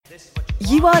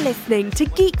You are listening to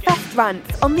Geekfest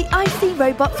Rants on the IC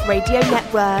Robots Radio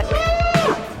Network.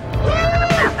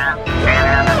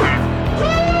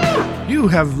 You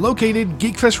have located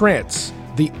Geekfest Rants,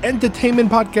 the entertainment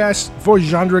podcast for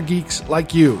genre geeks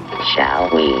like you.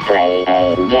 Shall we play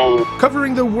a game?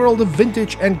 Covering the world of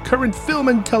vintage and current film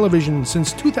and television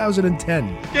since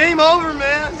 2010. Game over,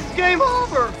 man. It's game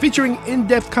over. Featuring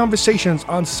in-depth conversations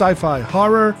on sci-fi,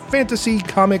 horror, fantasy,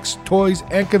 comics, toys,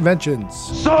 and conventions.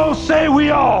 So say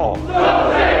we all.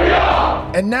 So say we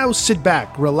all. And now sit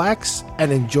back, relax,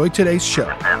 and enjoy today's show.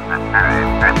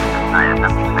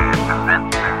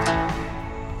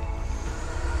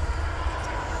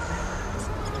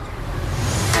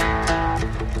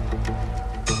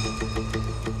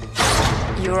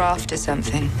 You're after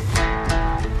something.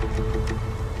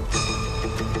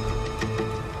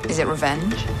 Is it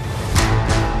revenge?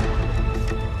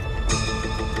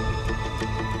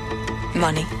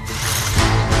 Money?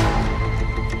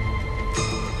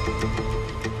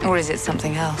 Or is it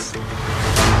something else?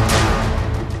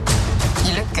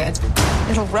 You look good. A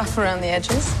little rough around the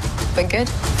edges, but good.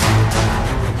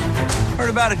 Heard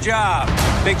about a job.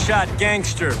 Big shot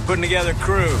gangster putting together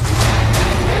crew.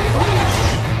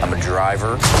 I'm a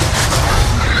driver,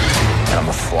 and I'm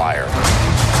a flyer.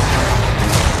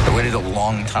 I waited a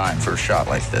long time for a shot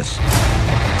like this.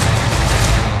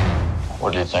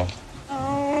 What do you think?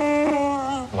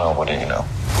 Well, what do you know?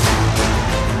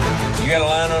 You got a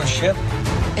line on a ship?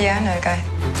 Yeah, I know a guy.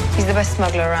 He's the best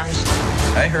smuggler around.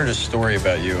 I heard a story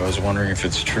about you. I was wondering if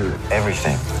it's true.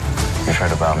 Everything you've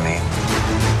heard about me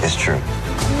is true.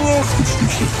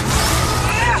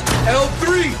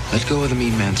 L3! Let go of the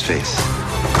mean man's face.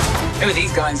 Who are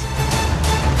these guys?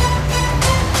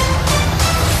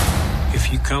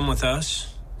 If you come with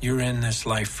us, you're in this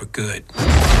life for good.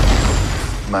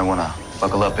 You might wanna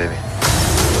buckle up, baby.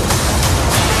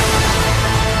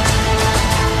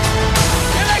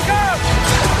 Here they come!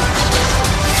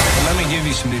 Let me give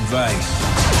you some advice.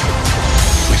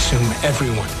 Assume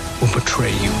everyone will betray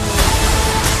you,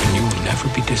 and you will never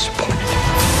be disappointed.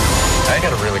 I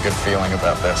got a really good feeling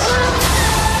about this.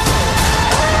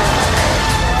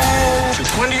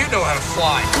 Since when do you know how to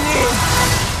fly?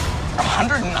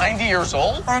 190 years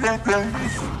old?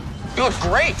 You look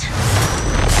great.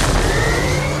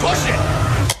 Push it!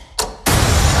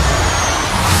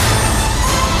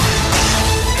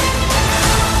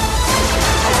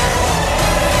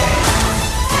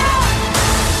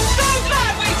 So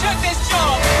glad we took this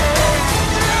job!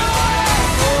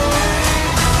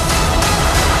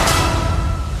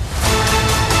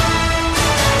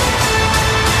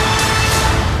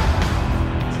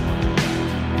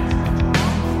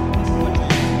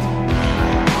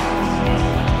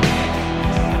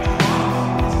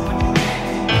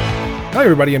 Hi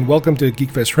everybody and welcome to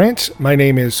Geekfest Rants. My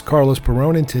name is Carlos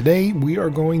Perron and today we are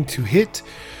going to hit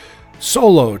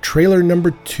Solo trailer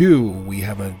number 2. We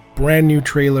have a brand new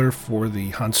trailer for the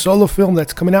Han Solo film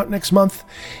that's coming out next month,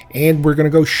 and we're going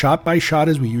to go shot by shot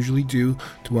as we usually do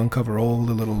to uncover all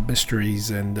the little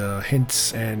mysteries and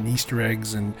hints and Easter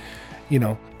eggs and, you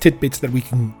know, tidbits that we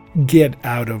can get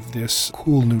out of this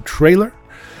cool new trailer.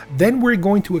 Then we're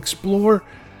going to explore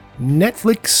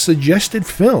Netflix suggested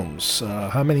films.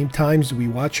 How many times do we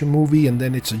watch a movie and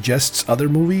then it suggests other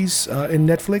movies in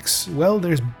Netflix? Well,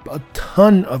 there's a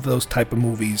ton of those type of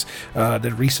movies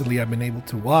that recently I've been able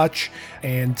to watch,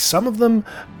 and some of them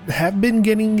have been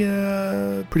getting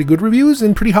pretty good reviews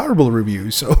and pretty horrible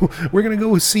reviews. So we're going to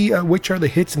go see which are the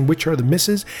hits and which are the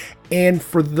misses, and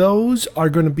for those are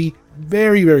going to be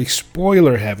very, very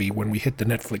spoiler heavy when we hit the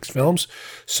Netflix films.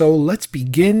 So let's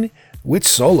begin with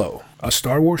Solo, a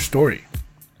Star Wars story.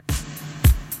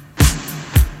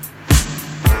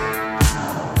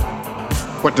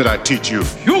 What did I teach you?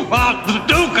 You are the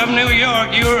Duke of New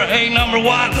York. You're a number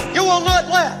one. You will not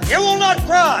laugh. You will not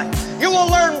cry. You will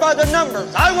learn by the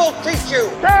numbers. I will teach you.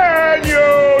 Can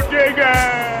you dig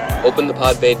it? Open the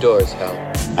pod bay doors, Hal.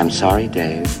 I'm sorry,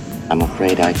 Dave. I'm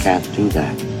afraid I can't do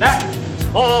that. That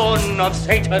spawn of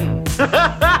Satan.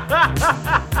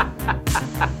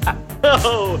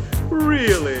 Oh,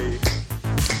 really?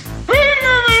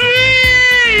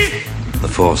 The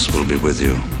Force will be with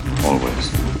you,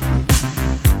 always.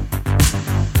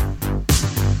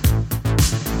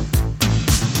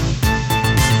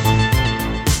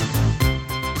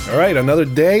 All right, another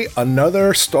day,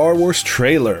 another Star Wars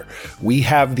trailer. We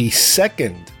have the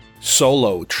second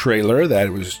Solo trailer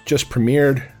that was just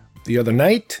premiered the other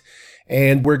night,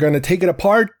 and we're going to take it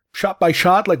apart shot by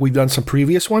shot like we've done some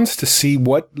previous ones to see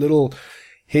what little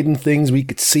hidden things we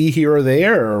could see here or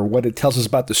there, or what it tells us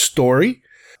about the story.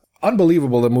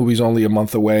 Unbelievable, the movie's only a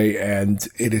month away, and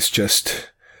it is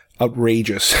just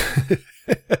outrageous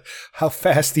how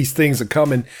fast these things are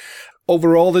coming.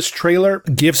 Overall, this trailer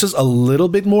gives us a little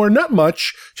bit more, not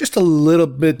much, just a little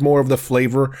bit more of the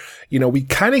flavor. We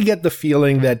kind of get the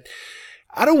feeling that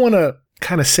I don't want to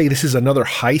kind of say this is another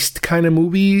heist kind of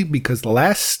movie, because the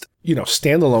last,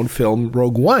 standalone film,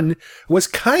 Rogue One, was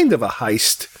kind of a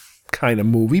heist kind of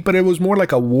movie, but it was more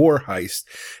like a war heist.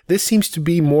 This seems to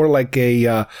be more like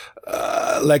a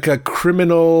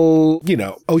criminal,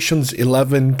 Ocean's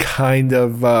 11 kind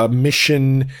of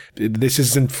mission. This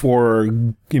isn't for,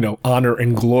 honor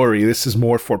and glory. This is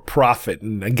more for profit.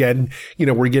 And again,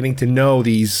 we're getting to know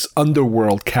these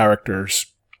underworld characters,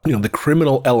 the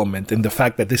criminal element and the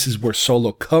fact that this is where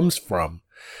Solo comes from.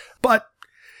 But,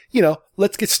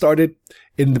 let's get started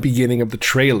in the beginning of the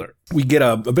trailer. We get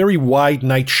a very wide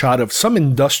night shot of some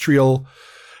industrial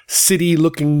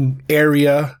city-looking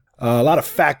area. A lot of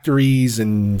factories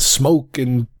and smoke,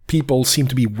 and people seem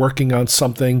to be working on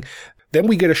something. Then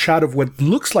we get a shot of what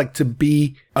looks like to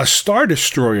be a Star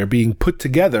Destroyer being put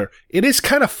together. It is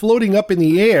kind of floating up in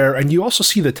the air, and you also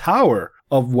see the tower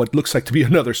of what looks like to be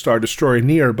another Star Destroyer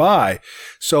nearby.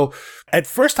 So at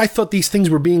first I thought these things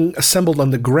were being assembled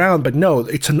on the ground, but no,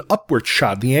 it's an upward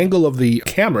shot. The angle of the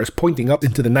camera is pointing up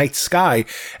into the night sky,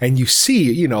 and you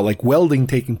see, like welding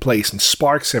taking place and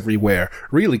sparks everywhere.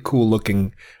 Really cool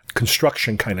looking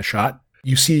construction kind of shot.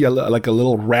 You see like a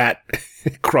little rat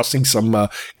crossing some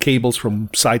cables from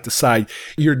side to side.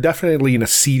 You're definitely in a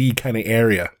seedy kind of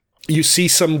area. You see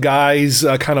some guys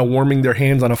kind of warming their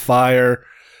hands on a fire,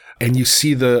 and you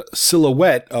see the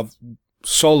silhouette of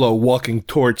Solo walking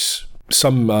towards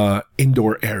some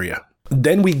indoor area.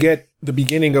 Then we get the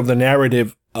beginning of the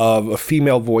narrative of a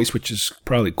female voice, which is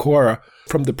probably Cora,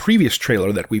 from the previous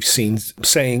trailer that we've seen,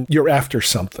 saying, "You're after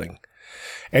something."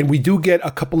 And we do get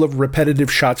a couple of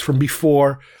repetitive shots from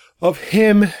before of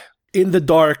him in the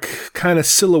dark, kind of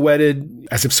silhouetted,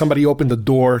 as if somebody opened the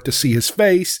door to see his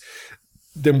face.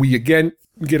 Then we again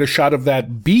get a shot of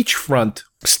that beachfront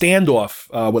standoff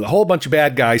with a whole bunch of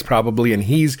bad guys probably, and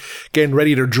he's getting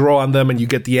ready to draw on them, and you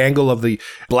get the angle of the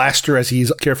blaster as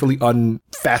he's carefully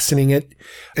unfastening it.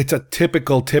 It's a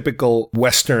typical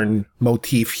Western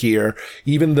motif here.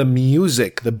 Even the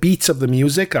music, the beats of the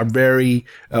music are very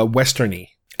Western-y.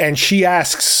 And she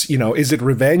asks, is it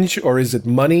revenge or is it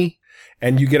money?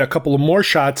 And you get a couple of more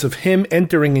shots of him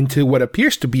entering into what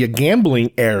appears to be a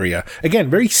gambling area.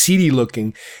 Again, very seedy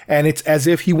looking. And it's as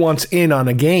if he wants in on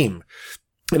a game.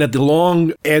 And at the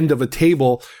long end of a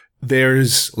table,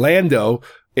 there's Lando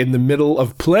in the middle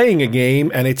of playing a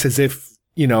game. And it's as if,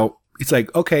 it's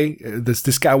like, okay, does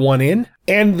this guy want in?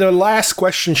 And the last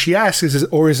question she asks is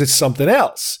it something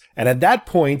else? And at that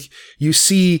point, you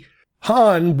see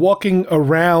Han walking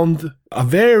around a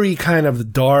very kind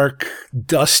of dark,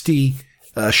 dusty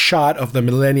shot of the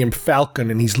Millennium Falcon,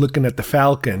 and he's looking at the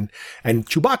Falcon, and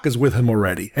Chewbacca's with him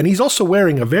already. And he's also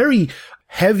wearing a very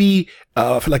heavy,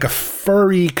 like a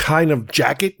furry kind of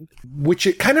jacket, which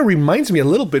it kind of reminds me a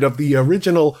little bit of the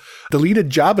original deleted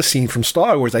Jabba scene from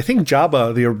Star Wars. I think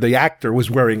Jabba, the actor,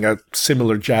 was wearing a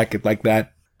similar jacket like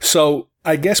that. So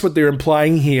I guess what they're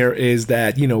implying here is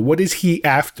that, what is he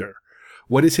after?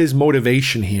 What is his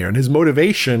motivation here? And his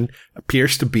motivation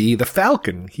appears to be the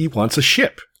Falcon. He wants a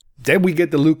ship. Then we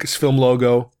get the Lucasfilm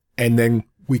logo, and then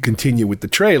we continue with the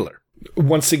trailer.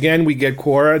 Once again, we get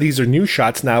Cora. These are new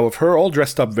shots now of her all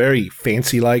dressed up very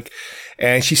fancy-like.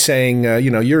 And she's saying,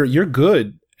 you're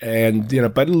good, and,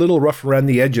 but a little rough around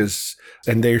the edges.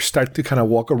 And they start to kind of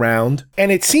walk around.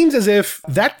 And it seems as if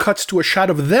that cuts to a shot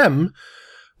of them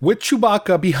with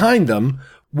Chewbacca behind them,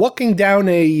 walking down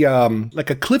like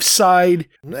a cliffside,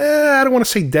 I don't want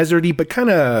to say deserty, but kind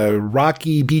of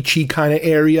rocky, beachy kind of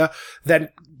area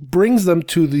that brings them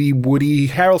to the Woody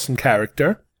Harrelson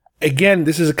character. Again,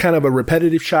 this is a kind of a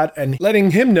repetitive shot and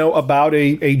letting him know about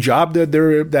a job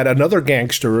that another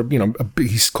gangster,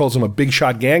 he calls him a big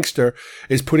shot gangster,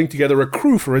 is putting together a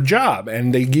crew for a job.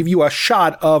 And they give you a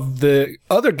shot of the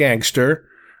other gangster,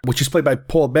 which is played by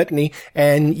Paul Bettany,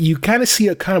 and you kind of see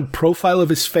a kind of profile of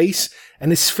his face,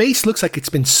 and his face looks like it's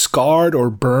been scarred or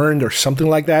burned or something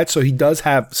like that, so he does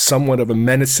have somewhat of a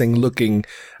menacing-looking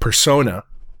persona.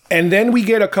 And then we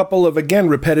get a couple of, again,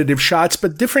 repetitive shots,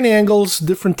 but different angles,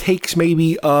 different takes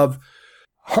maybe of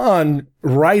Han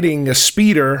riding a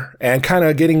speeder and kind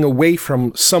of getting away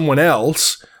from someone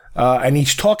else, and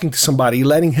he's talking to somebody,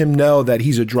 letting him know that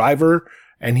he's a driver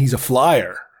and he's a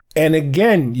flyer. And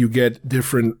again, you get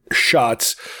different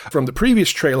shots from the previous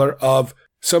trailer of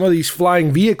some of these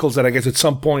flying vehicles that I guess at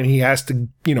some point he has to,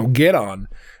 get on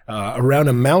around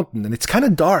a mountain, and it's kind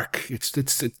of dark.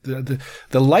 The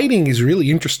lighting is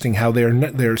really interesting. How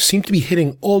they seem to be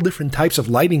hitting all different types of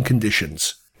lighting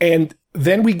conditions. And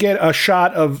then we get a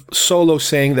shot of Solo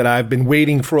saying that I've been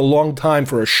waiting for a long time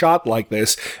for a shot like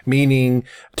this, meaning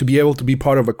to be able to be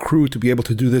part of a crew, to be able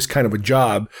to do this kind of a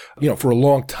job, for a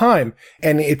long time.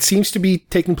 And it seems to be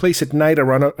taking place at night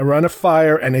around a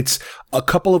fire, and it's a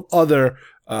couple of other,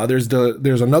 there's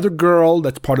another girl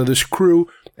that's part of this crew.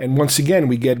 And once again,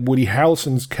 we get Woody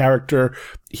Harrelson's character.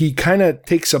 He kind of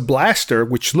takes a blaster,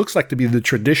 which looks like to be the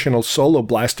traditional Solo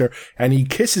blaster, and he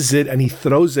kisses it and he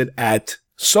throws it at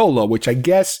Solo, which I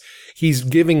guess he's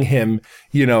giving him,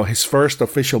 his first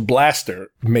official blaster,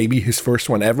 maybe his first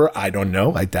one ever. I don't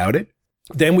know. I doubt it.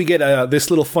 Then we get this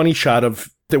little funny shot of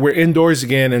that we're indoors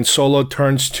again, and Solo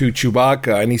turns to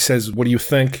Chewbacca and he says, "What do you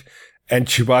think?" And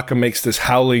Chewbacca makes this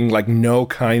howling, like no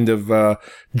kind of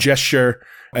gesture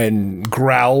and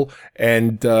growl,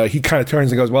 and he kind of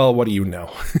turns and goes, "Well, what do you know?"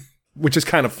 Which is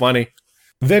kind of funny.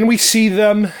 Then we see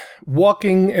them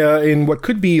walking in what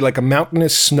could be like a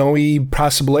mountainous, snowy,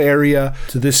 possible area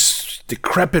to this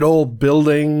decrepit old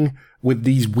building with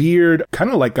these weird,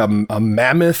 kind of like a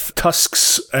mammoth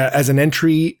tusks as an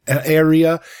entry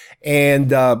area.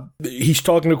 And he's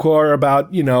talking to Cora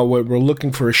about, we're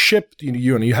looking for a ship.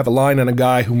 You have a line on a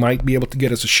guy who might be able to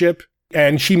get us a ship.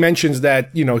 And she mentions that,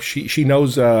 she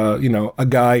knows, a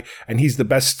guy, and he's the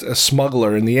best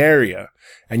smuggler in the area.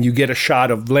 And you get a shot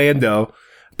of Lando,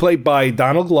 played by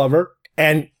Donald Glover.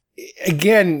 And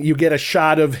again, you get a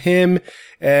shot of him,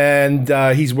 and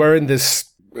he's wearing this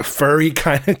furry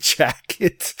kind of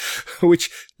jacket, which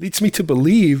leads me to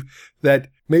believe that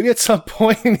maybe at some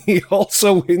point he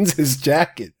also wins his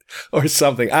jacket or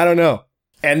something. I don't know.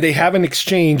 And they have an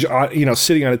exchange,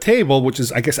 sitting on a table, which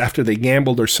is, I guess, after they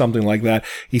gambled or something like that.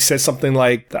 He says something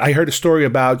like, "I heard a story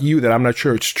about you that I'm not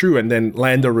sure it's true." And then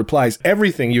Lando replies,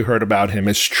 "Everything you heard about him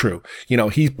is true."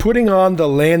 He's putting on the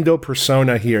Lando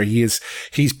persona here. He's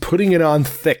putting it on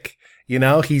thick.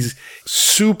 He's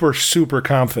super, super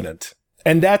confident.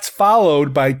 And that's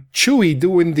followed by Chewie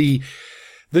doing the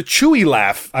Chewie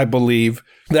laugh, I believe.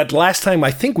 That last time,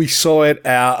 I think we saw it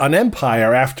on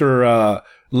Empire after,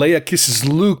 Leia kisses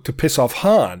Luke to piss off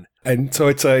Han. And so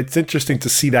it's interesting to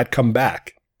see that come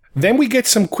back. Then we get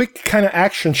some quick kind of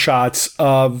action shots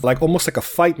of almost like a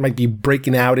fight might be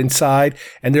breaking out inside.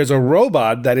 And there's a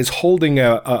robot that is holding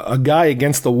a guy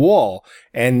against the wall.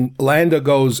 And Lando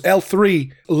goes,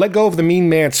 "L3, let go of the mean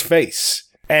man's face."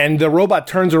 And the robot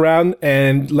turns around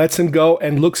and lets him go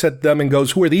and looks at them and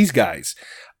goes, "Who are these guys?"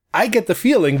 I get the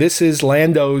feeling this is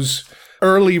Lando's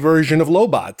early version of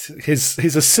Lobot,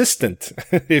 his assistant,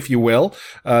 if you will.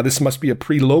 This must be a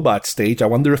pre-Lobot stage. I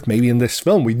wonder if maybe in this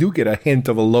film we do get a hint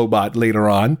of a Lobot later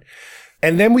on.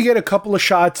 And then we get a couple of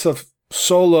shots of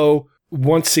Solo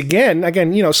once again.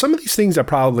 Again, some of these things are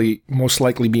probably most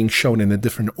likely being shown in a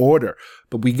different order,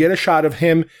 but we get a shot of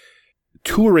him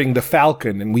touring the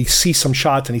Falcon, and we see some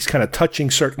shots and he's kind of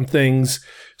touching certain things.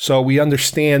 So we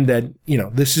understand that,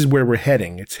 this is where we're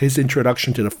heading. It's his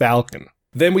introduction to the Falcon.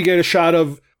 Then we get a shot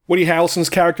of Woody Harrelson's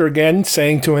character again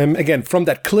saying to him, again, from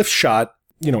that cliff shot,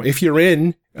 if you're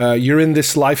in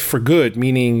this life for good,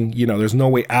 meaning, there's no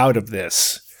way out of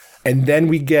this. And then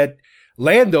we get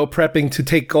Lando prepping to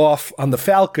take off on the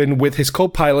Falcon with his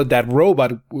co-pilot, that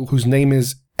robot whose name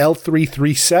is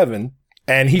L337.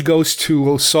 And he goes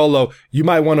to Solo, "You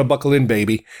might want to buckle in,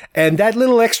 baby." And that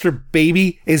little extra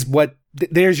baby is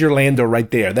there's your Lando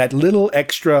right there. That little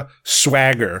extra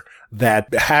swagger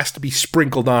that has to be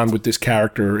sprinkled on with this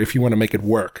character if you want to make it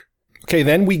work. Okay,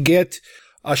 then we get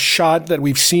a shot that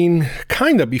we've seen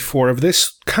kind of before of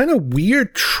this kind of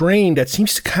weird train that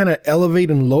seems to kind of elevate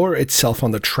and lower itself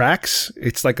on the tracks.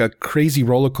 It's like a crazy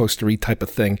roller coaster-y type of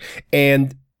thing.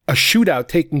 And a shootout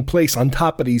taking place on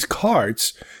top of these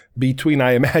carts between,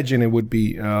 I imagine it would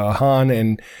be Han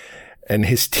and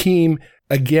his team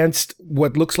against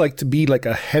what looks like to be like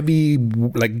a heavy,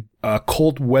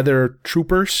 cold weather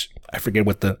troopers. I forget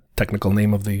what the technical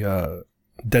name of the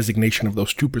designation of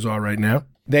those troopers are right now.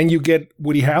 Then you get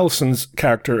Woody Harrelson's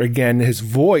character again, his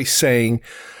voice saying,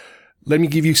 "Let me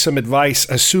give you some advice.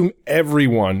 Assume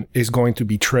everyone is going to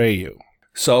betray you."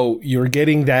 So you're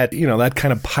getting that, that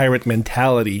kind of pirate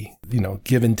mentality,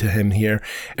 given to him here.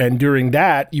 And during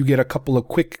that, you get a couple of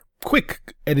quick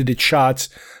edited shots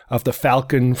of the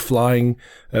Falcon flying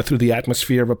through the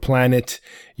atmosphere of a planet.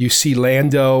 You see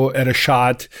Lando at a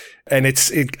shot, and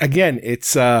it's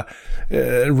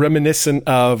reminiscent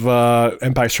of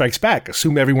Empire Strikes Back.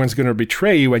 Assume everyone's going to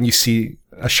betray you, and you see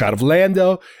a shot of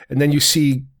Lando, and then you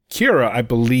see Kira, I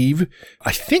believe.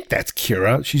 I think that's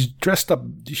Kira. She's dressed up.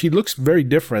 She looks very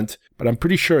different, but I'm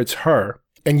pretty sure it's her.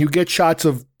 And you get shots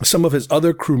of some of his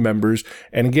other crew members.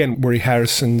 And again, Woody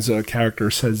Harrelson's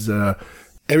character says,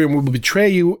 "Everyone will betray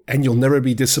you and you'll never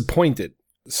be disappointed."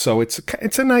 So it's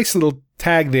a nice little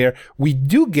tag there. We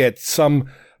do get some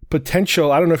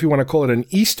potential, I don't know if you want to call it an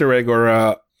Easter egg or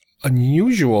a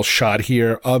unusual shot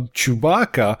here of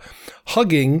Chewbacca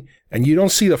hugging, and you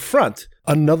don't see the front,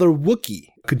 another Wookiee.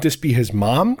 Could this be his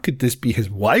mom? Could this be his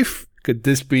wife? Could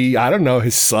this be, I don't know,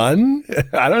 his son?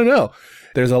 I don't know.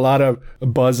 There's a lot of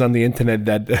buzz on the internet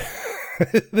that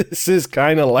this is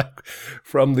kind of like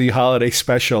from the holiday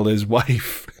special, his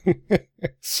wife.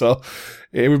 So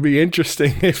it would be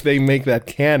interesting if they make that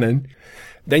canon.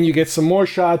 Then you get some more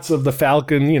shots of the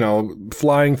Falcon,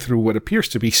 flying through what appears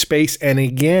to be space. And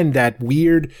again, that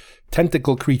weird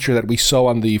tentacle creature that we saw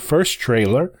on the first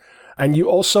trailer. And you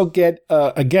also get,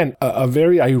 again, a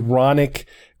very ironic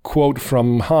quote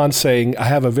from Han saying, I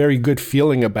have a very good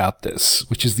feeling about this,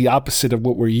 which is the opposite of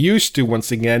what we're used to,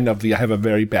 once again, of the I have a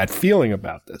very bad feeling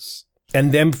about this.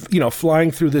 And then,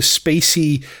 flying through this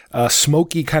spacey,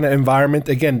 smoky kind of environment.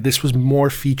 Again, this was more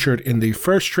featured in the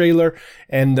first trailer.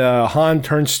 And Han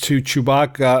turns to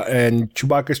Chewbacca, and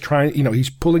Chewbacca's trying, he's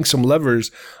pulling some levers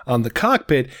on the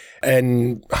cockpit.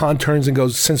 And Han turns and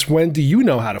goes, since when do you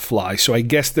know how to fly? So I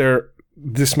guess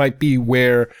this might be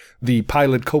where the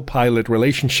pilot-co-pilot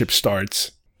relationship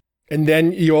starts. And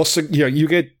then you also, you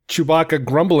get Chewbacca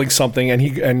grumbling something,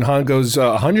 and Han goes,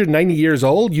 190 years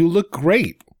old? You look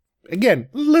great. Again,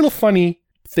 little funny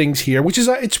things here, which is,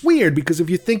 it's weird because if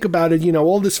you think about it,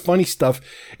 all this funny stuff,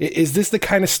 is this the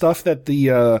kind of stuff that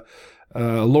the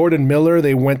Lord and Miller,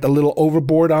 they went a little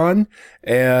overboard on?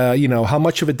 How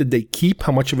much of it did they keep?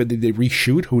 How much of it did they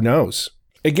reshoot? Who knows?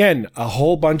 Again, a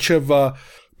whole bunch of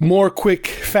more quick,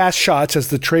 fast shots as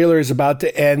the trailer is about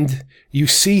to end. You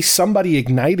see somebody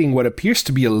igniting what appears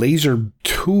to be a laser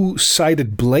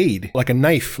two-sided blade, like a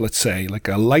knife, let's say, like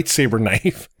a lightsaber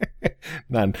knife.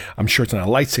 I'm sure it's not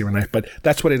a lightsaber knife, but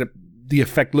that's what the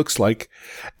effect looks like.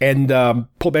 And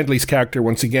Paul Bentley's character,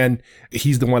 once again,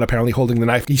 he's the one apparently holding the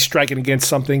knife. He's striking against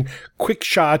something. Quick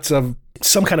shots of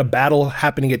some kind of battle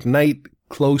happening at night,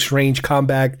 close range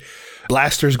combat.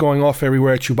 Blasters going off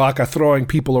everywhere. Chewbacca throwing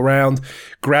people around,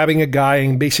 grabbing a guy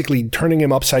and basically turning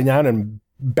him upside down and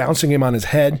bouncing him on his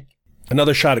head.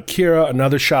 Another shot of Kira,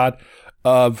 another shot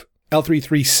of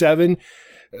L337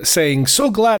 saying, so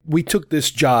glad we took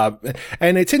this job.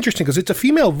 And it's interesting because it's a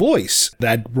female voice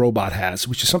that robot has,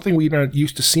 which is something we're not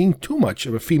used to seeing too much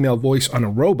of, a female voice on a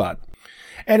robot.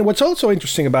 And what's also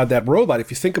interesting about that robot,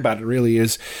 if you think about it really,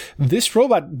 is this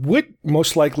robot would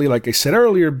most likely, like I said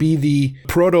earlier, be the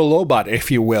proto-Lobot,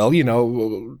 if you will.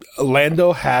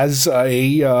 Lando has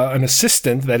an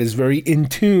assistant that is very in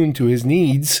tune to his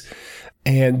needs.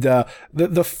 And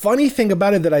the funny thing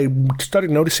about it that I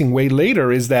started noticing way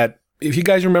later is that if you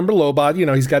guys remember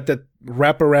Lobot, he's got that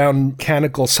wraparound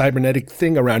mechanical cybernetic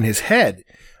thing around his head.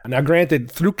 Now,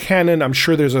 granted, through canon, I'm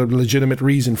sure there's a legitimate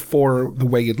reason for the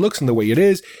way it looks and the way it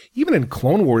is. Even in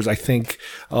Clone Wars, I think,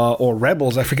 or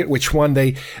Rebels, I forget which one,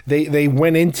 they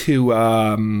went into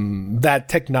that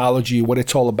technology, what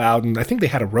it's all about, and I think they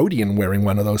had a Rodian wearing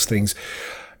one of those things.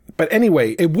 But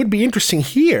anyway, it would be interesting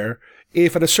here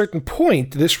if at a certain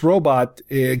point this robot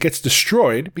gets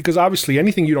destroyed, because obviously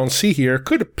anything you don't see here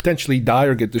could potentially die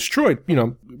or get destroyed,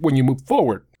 when you move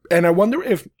forward. And I wonder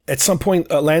if at some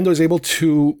point Lando is able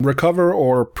to recover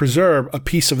or preserve a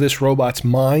piece of this robot's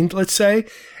mind, let's say,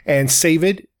 and save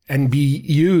it and be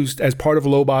used as part of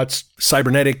Lobot's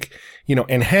cybernetic,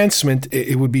 enhancement.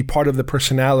 It would be part of the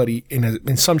personality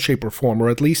in some shape or form, or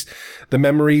at least the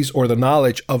memories or the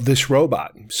knowledge of this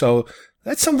robot. So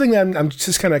that's something that I'm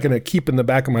just kind of going to keep in the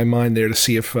back of my mind there to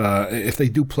see if they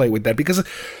do play with that, because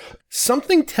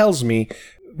something tells me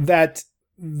that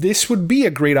this would be a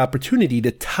great opportunity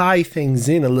to tie things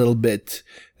in a little bit,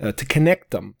 to connect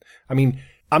them. I mean,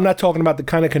 I'm not talking about the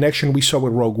kind of connection we saw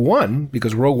with Rogue One,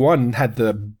 because Rogue One had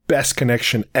the best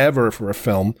connection ever for a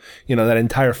film. That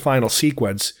entire final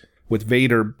sequence with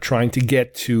Vader trying to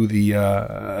get to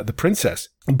the princess.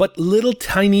 But little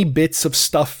tiny bits of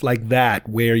stuff like that,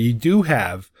 where you do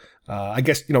have, I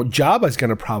guess, Jabba's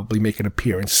going to probably make an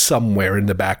appearance somewhere in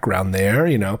the background there.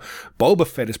 Boba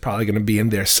Fett is probably going to be in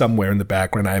there somewhere in the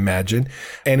background, I imagine.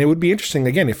 And it would be interesting,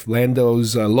 again, if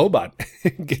Lando's Lobot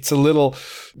gets a little,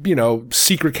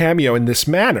 secret cameo in this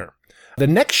manner. The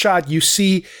next shot, you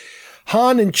see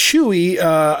Han and Chewie,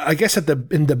 I guess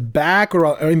in the back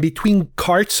or in between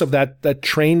carts of that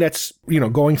train that's,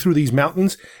 going through these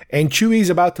mountains, and Chewie's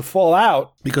about to fall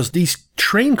out because these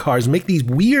train cars make these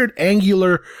weird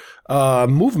angular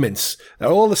movements.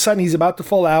 All of a sudden he's about to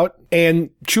fall out,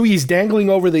 and Chewie is dangling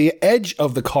over the edge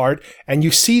of the cart, and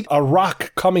you see a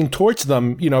rock coming towards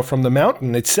them, from the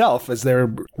mountain itself as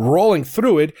they're rolling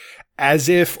through it, as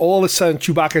if all of a sudden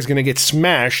Chewbacca is going to get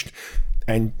smashed.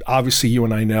 And obviously you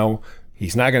and I know,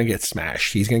 He's not going to get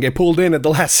smashed. He's going to get pulled in at the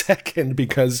last second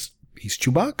because he's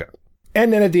Chewbacca.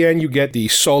 And then at the end, you get the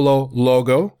Solo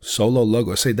logo. Solo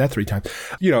logo. Say that 3 times.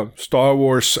 Star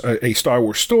Wars, a Star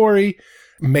Wars story,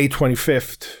 May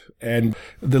 25th. And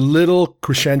the little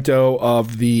crescendo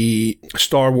of the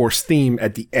Star Wars theme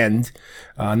at the end.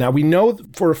 Now, we know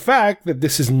for a fact that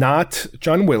this is not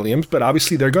John Williams, but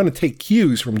obviously they're going to take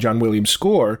cues from John Williams'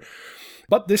 score.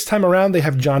 But this time around, they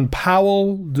have John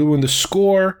Powell doing the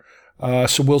score.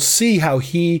 So we'll see how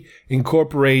he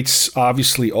incorporates,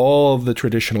 obviously, all of the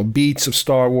traditional beats of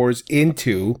Star Wars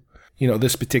into,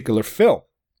 this particular film.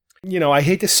 I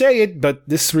hate to say it, but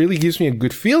this really gives me a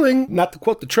good feeling, not to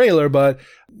quote the trailer, but,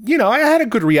 I had a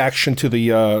good reaction to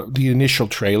the initial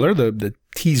trailer, the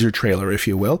teaser trailer, if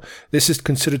you will. This is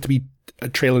considered to be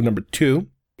trailer number 2.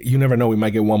 You never know, we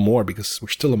might get one more because we're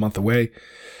still a month away.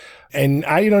 And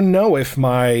I don't know if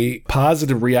my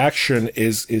positive reaction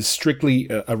is strictly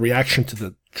a reaction to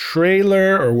the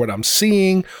trailer or what I'm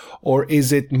seeing, or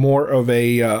is it more of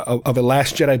a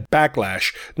Last Jedi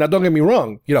backlash? Now, don't get me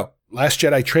wrong, Last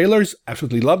Jedi trailers,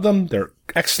 absolutely love them. They're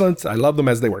excellent. I love them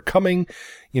as they were coming.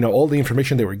 All the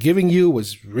information they were giving you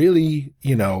was really,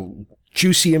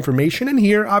 juicy information. And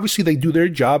here, obviously, they do their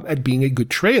job at being a good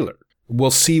trailer.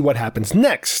 We'll see what happens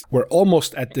next. We're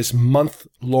almost at this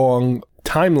month-long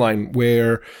timeline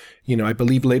where, I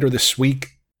believe later this week,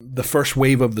 the first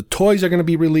wave of the toys are going to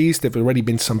be released. There've already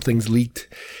been some things leaked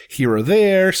here or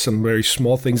there, some very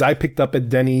small things. I picked up at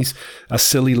Denny's a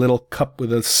silly little cup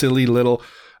with a silly little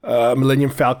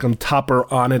Millennium Falcon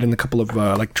topper on it and a couple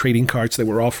of trading cards they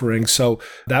were offering. So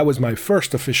that was my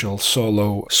first official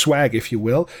Solo swag, if you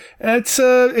will. It's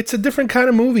a different kind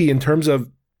of movie in terms of,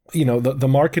 the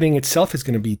marketing itself is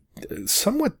going to be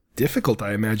somewhat difficult,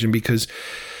 I imagine, because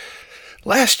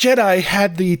Last Jedi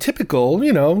had the typical,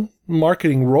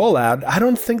 marketing rollout. I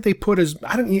don't think they put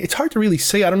it's hard to really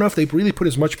say. I don't know if they really put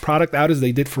as much product out as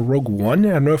they did for Rogue One.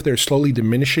 I don't know if they're slowly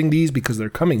diminishing these because they're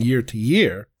coming year to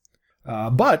year.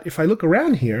 But if I look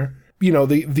around here,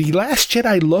 the Last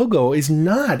Jedi logo is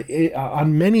not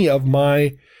on many of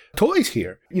my toys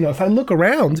here. If I look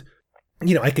around,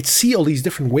 I could see all these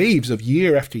different waves of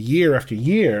year after year after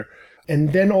year.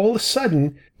 And then all of a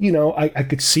sudden, I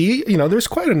could see, there's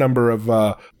quite a number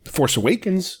of Force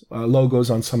Awakens logos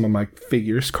on some of my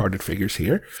figures, carded figures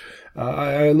here.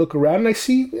 I look around and I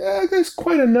see there's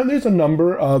a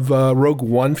number of Rogue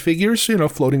One figures,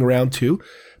 floating around too.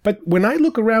 But when I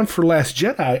look around for Last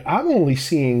Jedi, I'm only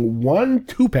seeing 1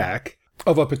 2-pack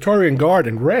of a Praetorian Guard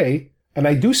and Rey, and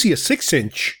I do see a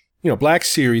 6-inch, Black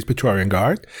Series Praetorian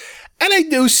Guard, and I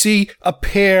do see a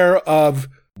pair of,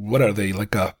 what are they,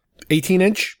 like a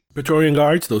 18-inch Praetorian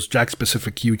Guards, those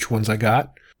Jack-specific huge ones I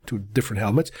got, 2 different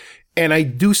helmets, and I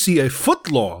do see a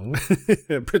foot-long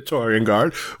Praetorian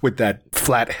Guard with that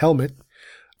flat helmet,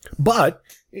 but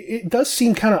it does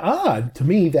seem kind of odd to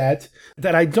me that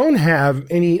I don't have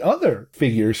any other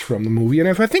figures from the movie. And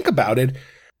if I think about it,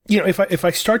 if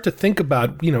I start to think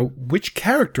about, which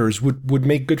characters would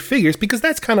make good figures, because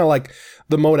that's kind of like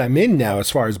the mode I'm in now as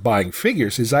far as buying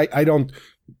figures, is I don't,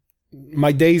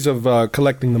 my days of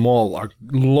collecting them all are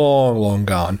long, long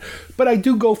gone. But I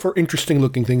do go for interesting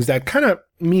looking things that kind of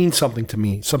mean something to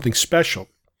me, something special.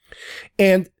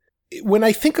 And when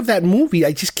I think of that movie,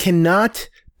 I just cannot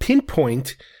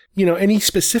pinpoint, any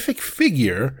specific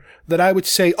figure that I would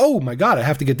say, oh my God, I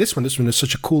have to get this one. This one is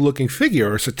such a cool looking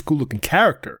figure or such a cool looking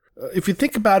character. If you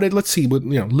think about it, let's see, with,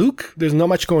 Luke, there's not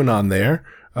much going on there.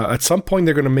 At some point,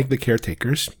 they're going to make the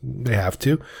caretakers. They have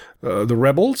to. The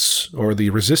rebels or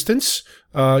the resistance,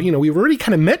 we've already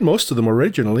kind of met most of them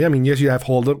originally. I mean, yes, you have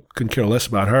Holdo, couldn't care less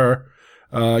about her.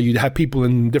 You'd have people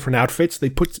in different outfits.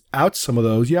 They put out some of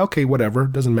those. Yeah, okay, whatever.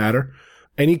 Doesn't matter.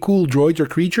 Any cool droids or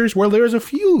creatures? Well, there's a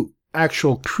few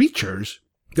actual creatures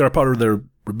that are part of their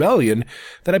rebellion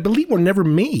that I believe were never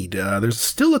made. There's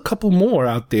still a couple more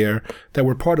out there that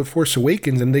were part of Force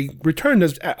Awakens, and they returned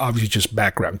as obviously just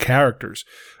background characters.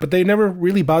 But they never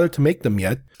really bothered to make them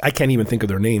yet. I can't even think of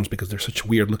their names because they're such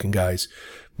weird-looking guys.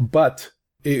 But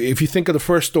if you think of the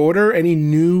First Order, any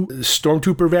new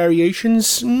Stormtrooper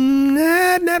variations?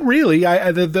 Not really.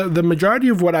 The majority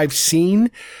of what I've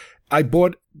seen, I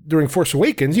bought during Force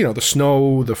Awakens, the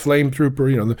snow, the flame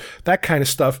trooper, that kind of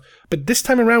stuff. But this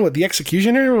time around with the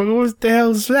Executioner, what the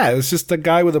hell is that? It's just a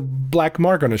guy with a black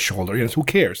mark on his shoulder. Who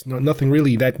cares? Nothing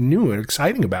really that new and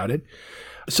exciting about it.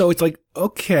 So it's like,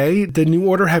 okay, the New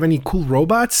Order have any cool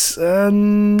robots?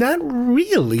 Not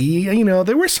really.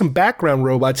 There were some background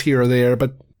robots here or there,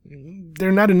 but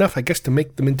they're not enough, I guess, to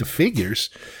make them into figures.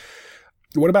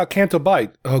 What about Canto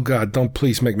Bight? Oh God, don't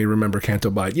please make me remember Canto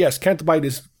Bight. Yes, Canto Bight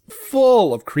is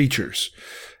full of creatures.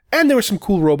 And there were some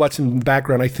cool robots in the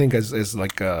background, I think, as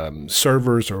like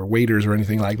servers or waiters or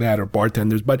anything like that, or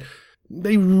bartenders. But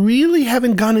they really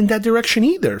haven't gone in that direction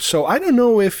either. So I don't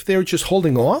know if they're just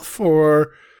holding off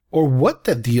or what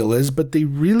the deal is, but they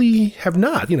really have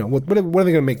not. You know, what are they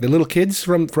going to make? The little kids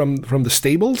from the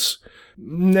stables?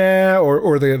 Nah,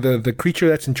 or the creature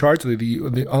that's in charge,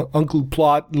 the Uncle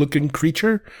Plot looking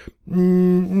creature?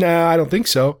 Nah, I don't think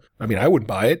so. I mean, I would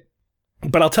buy it.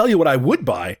 But I'll tell you what I would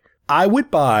buy. I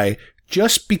would buy,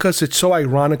 just because it's so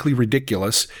ironically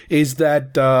ridiculous, is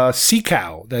that sea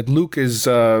cow that Luke is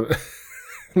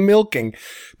milking,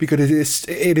 because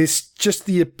it is just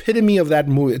the epitome of that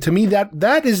movie. To me,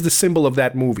 that is the symbol of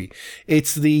that movie.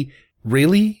 It's the,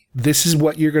 really? This is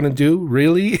what you're going to do?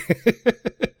 Really?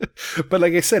 But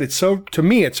like I said, to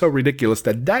me, it's so ridiculous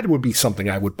that would be something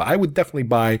I would buy. I would definitely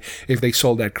buy if they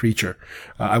sold that creature.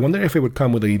 I wonder if it would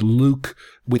come with a Luke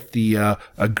with the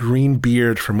a green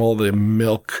beard from all the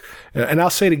milk. And I'll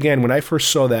say it again, when I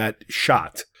first saw that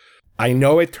shot, I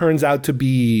know it turns out to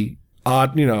be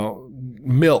odd,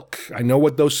 milk. I know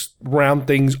what those round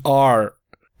things are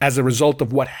as a result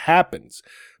of what happens.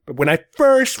 But when I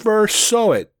first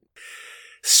saw it,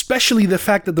 especially the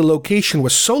fact that the location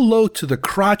was so low to the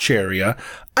crotch area,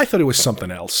 I thought it was something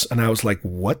else. And I was like,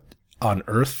 what on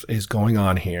earth is going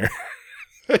on here?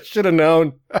 I should have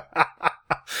known.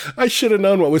 I should have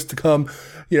known what was to come,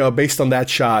 based on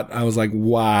that shot. I was like,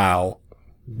 wow,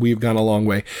 we've gone a long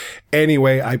way.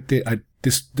 Anyway,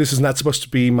 this is not supposed to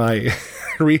be my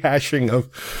rehashing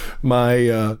of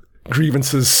my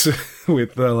grievances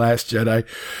with The Last Jedi.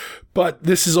 But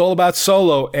this is all about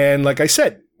Solo. And like I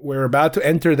said, we're about to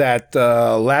enter that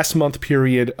last month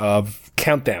period of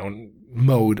countdown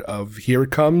mode of here it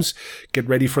comes. Get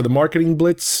ready for the marketing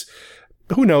blitz.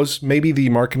 Who knows? Maybe the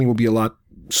marketing will be a lot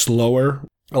slower,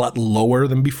 a lot lower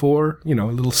than before, a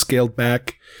little scaled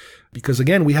back. Because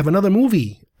again, we have another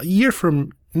movie a year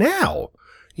from now.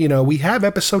 We have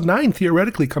episode 9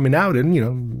 theoretically coming out in,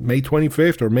 May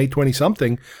 25th or May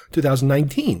 20-something,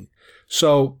 2019.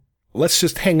 So let's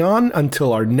just hang on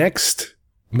until our next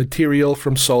material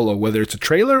from Solo, whether it's a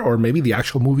trailer or maybe the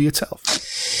actual movie itself.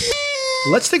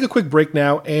 Let's take a quick break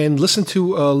now and listen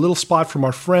to a little spot from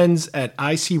our friends at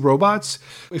IC Robots.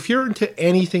 If you're into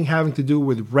anything having to do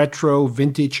with retro,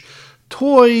 vintage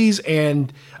toys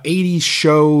and 80s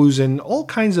shows and all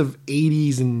kinds of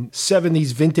 80s and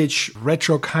 70s vintage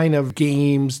retro kind of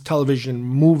games, television,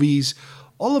 movies,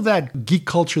 all of that geek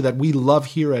culture that we love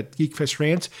here at GeekFest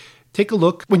Rants, take a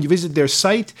look when you visit their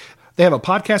site. They have a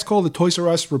podcast called The Toys R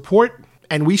Us Report,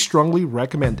 and we strongly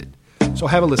recommend it. So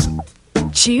have a listen.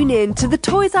 Tune in to the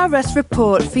Toys R Us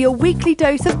Report for your weekly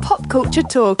dose of pop culture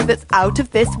talk that's out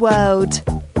of this world.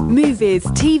 Movies,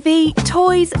 TV,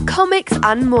 toys, comics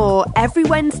and more every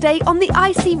Wednesday on the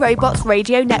IC Robots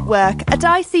radio network at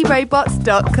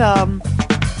icrobots.com.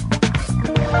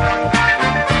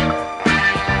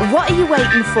 What are you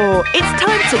waiting for? It's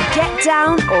time to get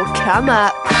down or come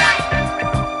up.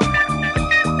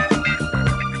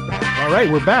 All right,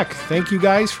 we're back. Thank you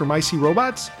guys from IC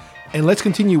Robots, and let's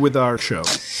continue with our show.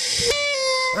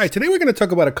 All right, today we're going to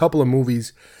talk about a couple of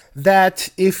movies that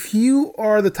if you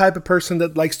are the type of person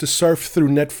that likes to surf through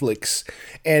Netflix,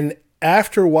 and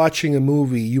after watching a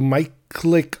movie, you might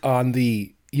click on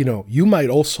the, you might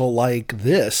also like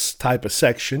this type of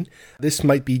section. This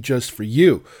might be just for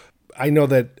you. I know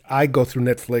that I go through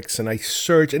Netflix and I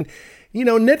search, and,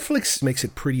 Netflix makes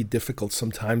it pretty difficult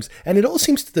sometimes, and it all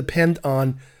seems to depend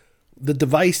on the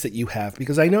device that you have,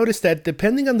 because I noticed that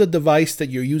depending on the device that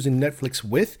you're using Netflix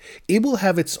with, it will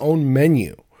have its own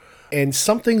menu. And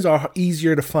some things are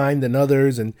easier to find than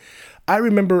others. And I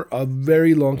remember a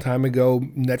very long time ago,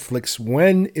 Netflix,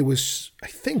 when it was, I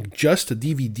think, just a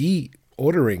DVD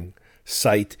ordering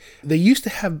site, they used to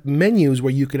have menus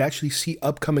where you could actually see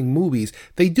upcoming movies.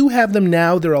 They do have them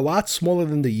now. They're a lot smaller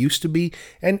than they used to be.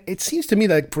 And it seems to me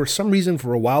that for some reason,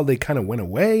 for a while, they kind of went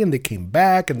away and they came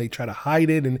back and they try to hide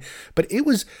it. But it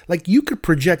was like you could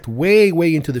project way,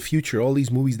 way into the future all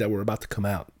these movies that were about to come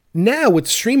out. Now, with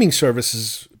streaming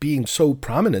services being so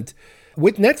prominent,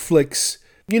 with Netflix,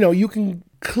 you can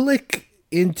click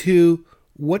into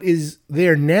what is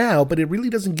there now, but it really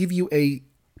doesn't give you a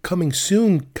coming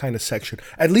soon kind of section.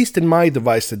 At least in my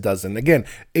device, it doesn't. Again,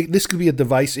 this could be a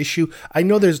device issue. I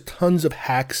know there's tons of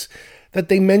hacks that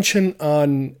they mention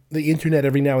on the internet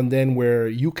every now and then where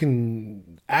you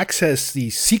can access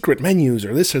these secret menus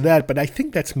or this or that, but I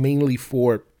think that's mainly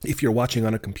for if you're watching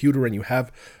on a computer and you have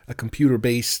a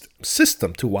computer-based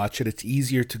system to watch it, it's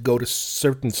easier to go to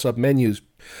certain sub-menus.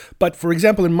 But for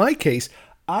example, in my case,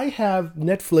 I have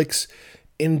Netflix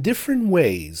in different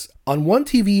ways. On one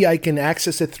TV, I can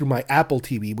access it through my Apple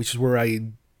TV, which is where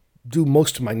I do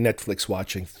most of my Netflix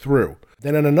watching through.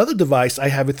 Then on another device, I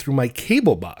have it through my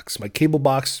cable box. My cable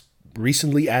box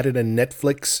recently added a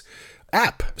Netflix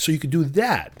app, so you could do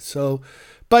that.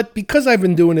 But because I've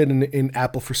been doing it in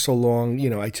Apple for so long,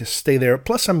 I just stay there.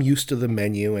 Plus, I'm used to the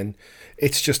menu, and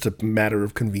it's just a matter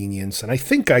of convenience. And I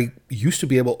think I used to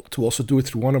be able to also do it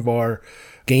through one of our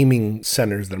gaming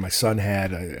centers that my son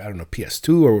had. I don't know,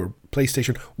 PS2 or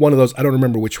PlayStation, one of those. I don't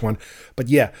remember which one. But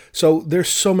yeah, so there's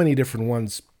so many different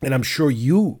ones. And I'm sure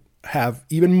you have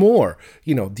even more.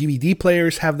 DVD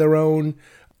players have their own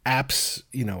apps,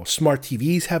 smart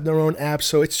TVs have their own apps,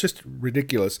 so it's just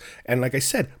ridiculous. And like I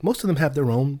said, most of them have their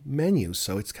own menus,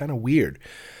 so it's kind of weird.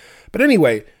 But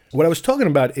anyway, what I was talking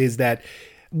about is that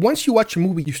once you watch a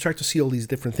movie, you start to see all these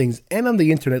different things. And on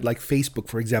the internet, like Facebook,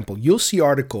 for example, you'll see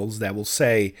articles that will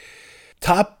say,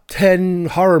 top 10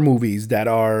 horror movies that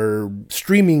are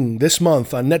streaming this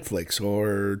month on Netflix,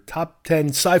 or top 10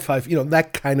 sci-fi,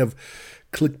 that kind of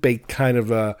clickbait kind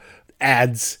of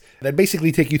ads that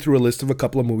basically take you through a list of a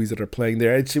couple of movies that are playing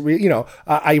there. It's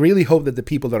I really hope that the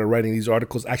people that are writing these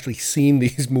articles actually seen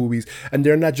these movies and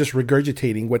they're not just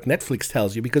regurgitating what Netflix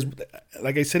tells you. Because,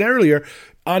 like I said earlier,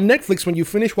 on Netflix, when you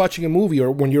finish watching a movie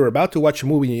or when you're about to watch a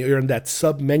movie and you're in that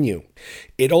sub menu,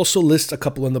 it also lists a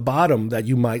couple on the bottom that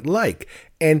you might like.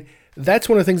 And that's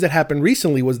one of the things that happened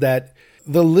recently, was that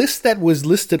the list that was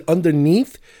listed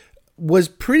underneath was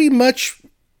pretty much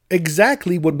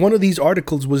exactly what one of these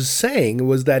articles was saying,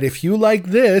 was that if you like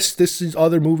this is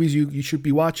other movies you should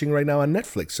be watching right now on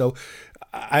Netflix. So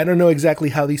I don't know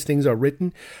exactly how these things are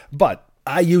written, but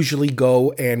I usually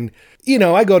go and,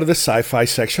 I go to the sci-fi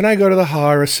section, I go to the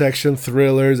horror section,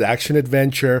 thrillers, action,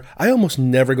 adventure. I almost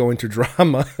never go into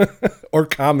drama or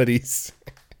comedies.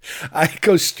 I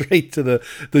go straight to the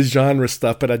genre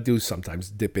stuff, but I do sometimes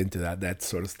dip into that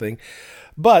sort of thing.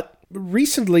 But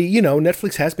recently,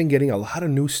 Netflix has been getting a lot of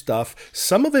new stuff.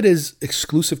 Some of it is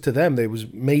exclusive to them. It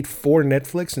was made for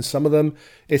Netflix, and some of them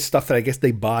is stuff that I guess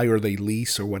they buy or they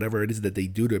lease or whatever it is that they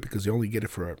do to it, because they only get it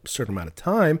for a certain amount of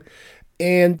time.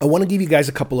 And I want to give you guys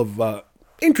a couple of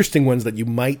interesting ones that you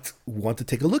might want to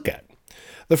take a look at.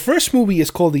 The first movie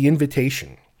is called The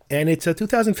Invitation, and it's a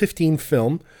 2015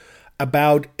 film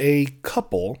about a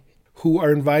couple who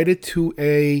are invited to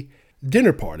a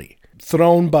dinner party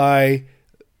thrown by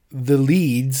the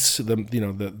lead's,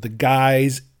 the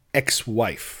guy's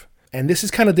ex-wife. And this is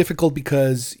kind of difficult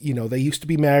because, they used to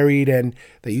be married and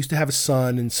they used to have a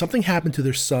son, and something happened to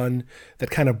their son that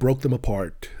kind of broke them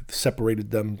apart,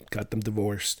 separated them, got them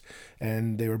divorced,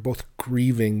 and they were both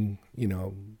grieving,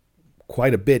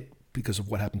 quite a bit because of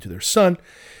what happened to their son.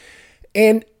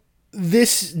 And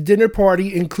this dinner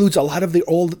party includes a lot of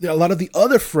the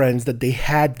other friends that they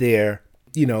had there,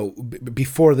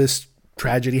 before this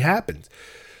tragedy happened.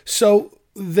 So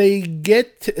they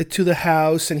get to the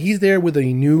house, and he's there with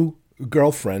a new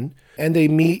girlfriend, and they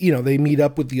meet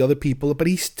up with the other people, but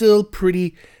he's still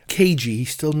pretty cagey. He's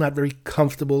still not very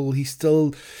comfortable. He's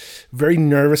still very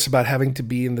nervous about having to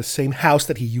be in the same house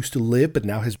that he used to live, but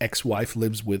now his ex-wife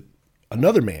lives with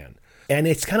another man. And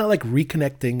it's kind of like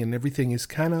reconnecting, and everything is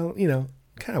kind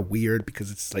of weird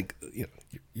because it's like,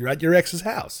 you're at your ex's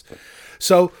house.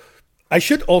 So I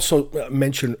should also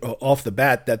mention off the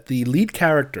bat that the lead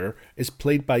character is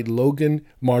played by Logan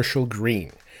Marshall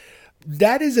Green.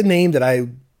 That is a name that I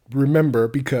remember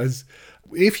because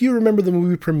if you remember the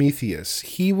movie Prometheus,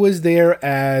 he was there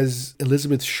as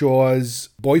Elizabeth Shaw's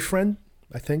boyfriend,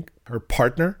 I think, her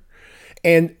partner.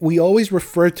 And we always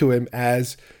refer to him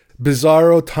as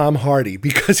Bizarro Tom Hardy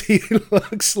because he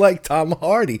looks like Tom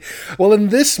Hardy. Well, in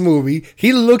this movie,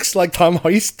 he looks like Tom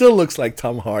Hardy. He still looks like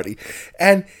Tom Hardy.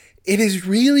 And it is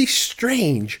really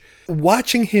strange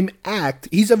watching him act.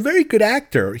 He's a very good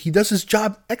actor. He does his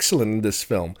job excellent in this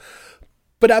film.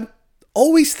 But I'm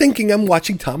always thinking I'm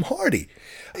watching Tom Hardy.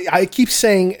 I keep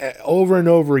saying over and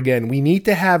over again, we need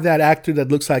to have that actor that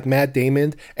looks like Matt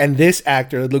Damon and this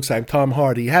actor that looks like Tom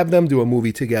Hardy. Have them do a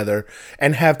movie together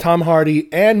and have Tom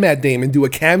Hardy and Matt Damon do a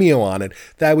cameo on it.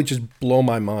 That would just blow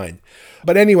my mind.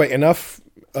 But anyway, enough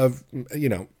of,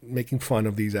 making fun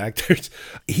of these actors.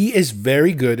 He is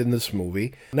very good in this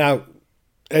movie. Now,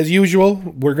 as usual,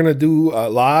 we're going to do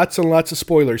lots and lots of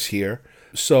spoilers here.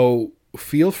 So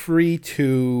feel free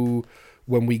to,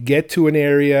 when we get to an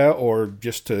area, or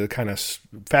just to kind of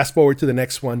fast forward to the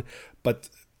next one. But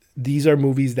these are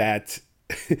movies that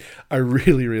are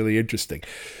really, really interesting.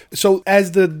 So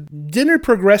as the dinner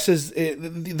progresses,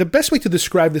 the best way to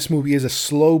describe this movie is a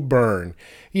slow burn.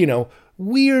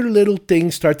 weird little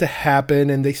things start to happen,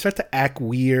 and they start to act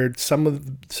weird. Some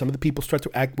of the people start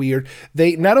to act weird.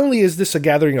 They not only is this a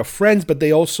gathering of friends, but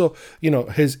they also,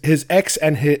 his ex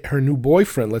and her new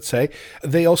boyfriend, let's say,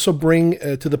 they also bring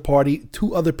to the party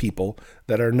 2 other people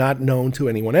that are not known to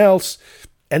anyone else,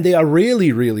 and they are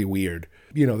really, really weird.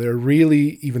 They're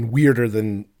really even weirder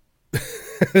than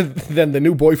than the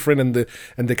new boyfriend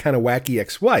and the kind of wacky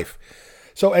ex-wife.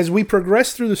 So as we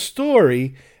progress through the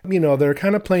story, they're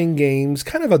kind of playing games,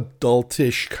 kind of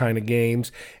adultish kind of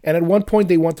games. And at one point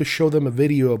they want to show them a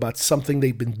video about something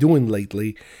they've been doing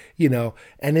lately,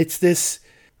 and it's this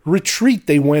retreat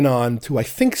they went on to, I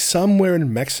think somewhere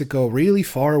in Mexico, really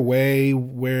far away,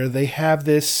 where they have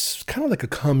this kind of like a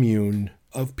commune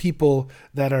of people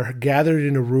that are gathered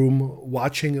in a room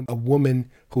watching a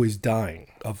woman who is dying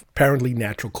of apparently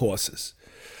natural causes.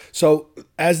 So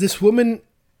as this woman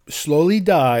slowly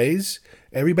dies,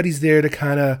 everybody's there to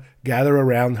kind of gather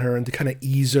around her and to kind of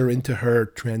ease her into her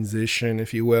transition,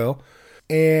 if you will.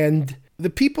 And the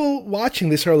people watching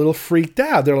this are a little freaked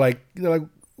out. They're like,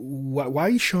 why are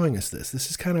you showing us this? This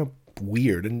is kind of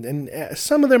weird. And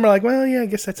some of them are like, well, yeah, I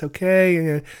guess that's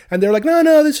okay. And they're like,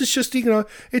 no, this is just,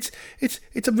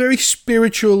 it's a very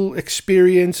spiritual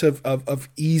experience of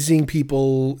easing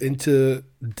people into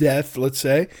death, let's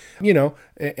say,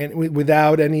 and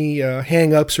without any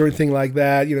hang-ups or anything like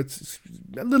that. It's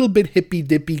a little bit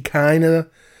hippy-dippy kind of,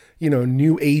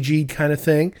 new agey kind of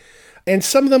thing. And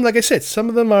some of them, like I said,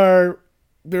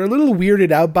 they're a little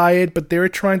weirded out by it, but they're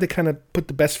trying to kind of put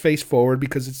the best face forward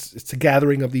because it's a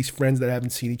gathering of these friends that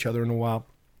haven't seen each other in a while.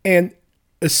 And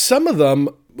some of them,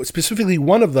 specifically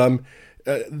one of them,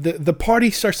 the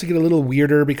party starts to get a little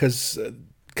weirder because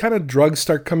kind of drugs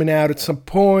start coming out at some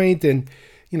point, and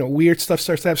weird stuff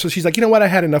starts to happen. So she's like, you know what? I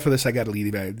had enough of this. I got to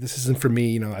leave. This isn't for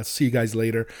me. I'll see you guys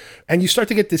later. And you start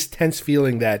to get this tense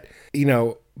feeling that,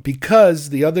 because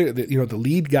the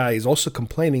lead guy is also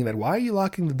complaining that, why are you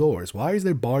locking the doors? Why is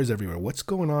there bars everywhere? What's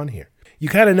going on here? You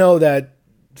kind of know that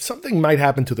something might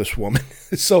happen to this woman.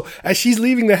 So as she's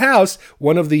leaving the house,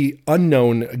 one of the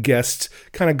unknown guests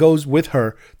kind of goes with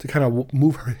her to kind of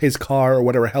move his car or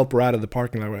whatever, help her out of the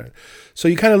parking lot. So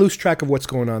you kind of lose track of what's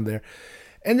going on there.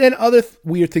 And then other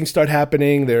weird things start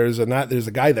happening. There's a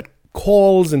guy that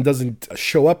calls and doesn't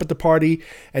show up at the party.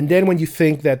 And then when you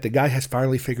think that the guy has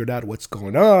finally figured out what's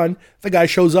going on, the guy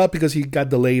shows up because he got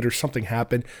delayed or something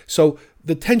happened. So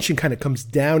the tension kind of comes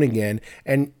down again.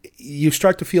 And you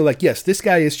start to feel like, yes, this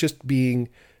guy is just being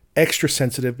extra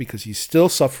sensitive because he's still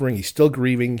suffering. He's still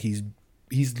grieving. He's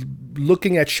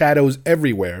looking at shadows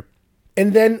everywhere.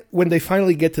 And then when they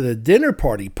finally get to the dinner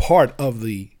party part of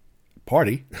the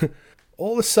party,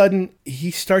 all of a sudden, he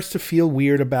starts to feel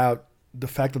weird about the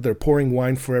fact that they're pouring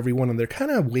wine for everyone, and they're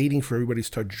kind of waiting for everybody to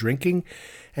start drinking.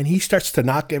 And he starts to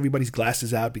knock everybody's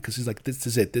glasses out because he's like, "This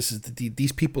is it.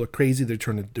 These people are crazy. They're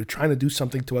trying to do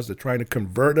something to us. They're trying to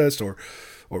convert us or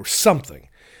something."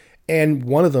 And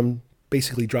one of them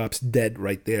basically drops dead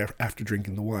right there after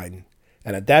drinking the wine.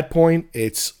 And at that point,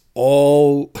 it's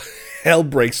all hell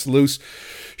breaks loose.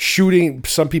 Shooting.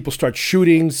 Some people start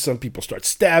shooting. Some people start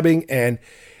stabbing, and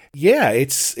yeah,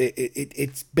 it's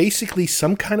basically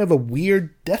some kind of a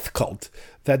weird death cult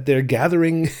that they're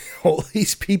gathering all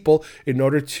these people in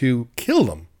order to kill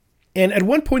them. And at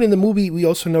one point in the movie, we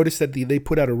also noticed that they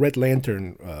put out a red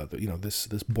lantern.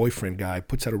 This boyfriend guy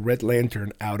puts out a red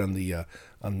lantern out on the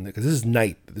because this is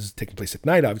night. This is taking place at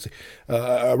night, obviously.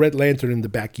 A red lantern in the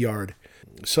backyard.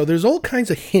 So there's all kinds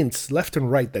of hints left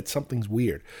and right that something's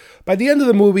weird. By the end of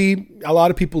the movie, a lot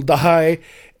of people die,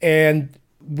 and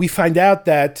we find out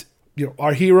that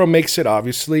our hero makes it,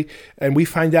 obviously, and we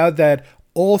find out that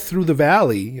all through the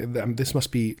valley, this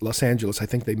must be Los Angeles, I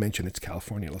think they mentioned it's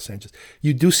California, Los Angeles,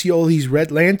 you do see all these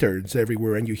red lanterns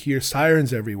everywhere, and you hear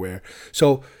sirens everywhere.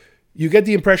 So you get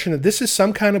the impression that this is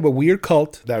some kind of a weird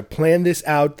cult that planned this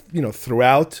out,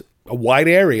 throughout a wide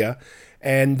area,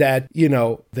 and that,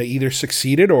 they either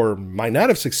succeeded or might not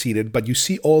have succeeded, but you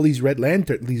see all these red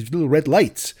lanterns, these little red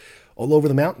lights all over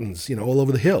the mountains, all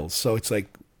over the hills. So it's like,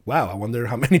 wow, I wonder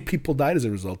how many people died as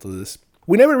a result of this.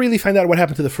 We never really find out what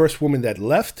happened to the first woman that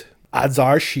left. Odds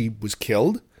are she was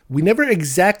killed. We never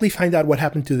exactly find out what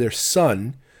happened to their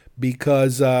son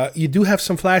because you do have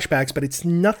some flashbacks, but it's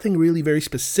nothing really very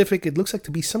specific. It looks like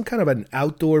to be some kind of an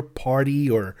outdoor party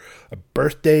or a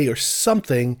birthday or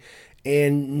something,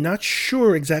 and not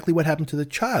sure exactly what happened to the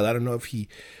child. I don't know if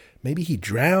maybe he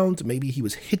drowned, maybe he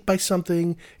was hit by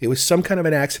something. It was some kind of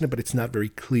an accident, but it's not very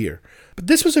clear. But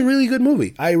this was a really good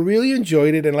movie. I really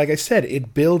enjoyed it, and like I said,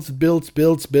 it builds.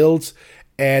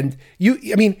 And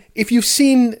if you've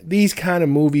seen these kind of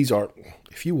movies, or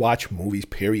if you watch movies,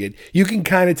 period, you can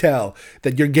kind of tell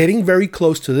that you're getting very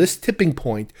close to this tipping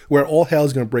point where all hell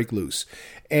is going to break loose.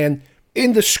 And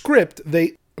in the script,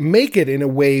 they make it in a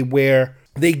way where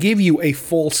they give you a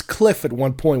false cliff at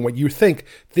one point when you think,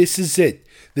 this is it.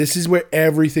 This is where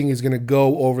everything is going to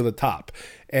go over the top.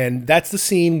 And that's the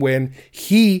scene when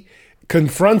he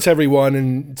confronts everyone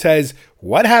and says,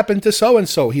 what happened to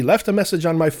so-and-so? He left a message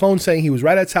on my phone saying he was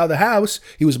right outside the house.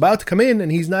 He was about to come in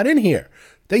and he's not in here.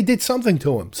 They did something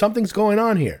to him. Something's going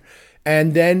on here.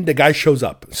 And then the guy shows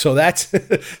up. So that's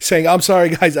saying, I'm sorry,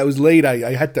 guys, I was late.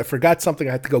 I forgot something.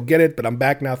 I had to go get it, but I'm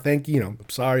back now. Thank you. I'm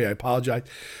sorry. I apologize.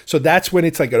 So that's when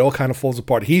it's like it all kind of falls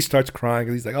apart. He starts crying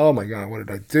and he's like, oh my God, what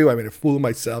did I do? I made a fool of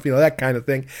myself, that kind of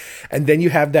thing. And then you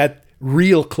have that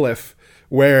real cliff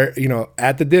where,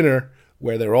 at the dinner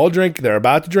where they're all they're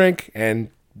about to drink, and,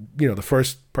 the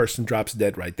first person drops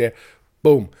dead right there.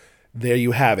 Boom. There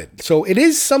you have it. So it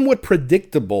is somewhat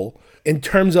predictable in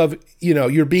terms of,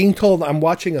 you're being told I'm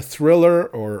watching a thriller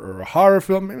or a horror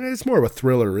film. I mean, it's more of a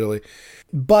thriller, really.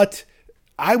 But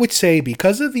I would say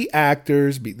because of the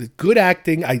actors, the good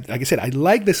acting, like I said, I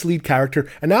like this lead character.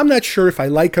 And I'm not sure if I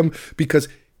like him because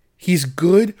he's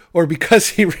good or because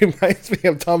he reminds me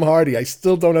of Tom Hardy. I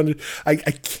still don't understand.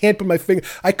 I can't put my finger.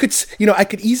 I could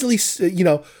easily,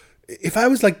 if I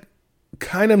was like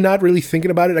kind of not really thinking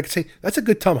about it, I could say that's a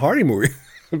good Tom Hardy movie.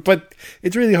 But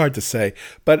it's really hard to say.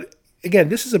 But again,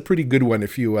 this is a pretty good one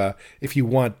if you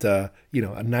want a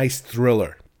nice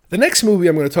thriller. The next movie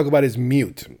I'm going to talk about is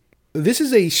Mute. This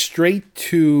is a straight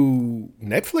to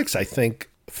Netflix, I think,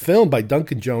 film by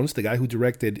Duncan Jones, the guy who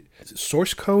directed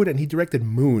Source Code, and he directed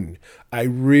Moon. I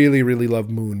really, really love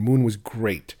Moon. Moon was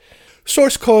great.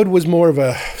 Source Code was more of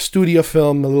a studio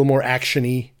film, a little more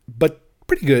action-y, but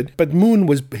pretty good. But Moon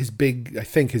was his big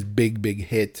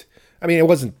hit. I mean, it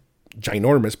wasn't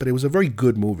ginormous, but it was a very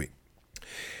good movie.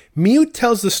 Mute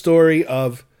tells the story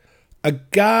of a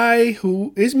guy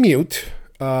who is mute,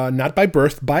 not by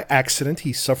birth, by accident.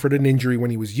 He suffered an injury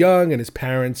when he was young, and his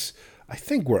parents, I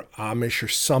think, were Amish or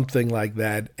something like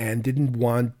that, and didn't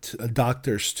want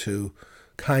doctors to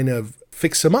kind of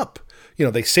fix him up.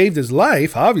 They saved his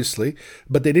life, obviously,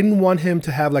 but they didn't want him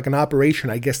to have like an operation,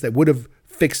 I guess, that would have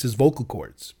fixed his vocal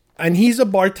cords. And he's a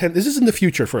bartender. This is in the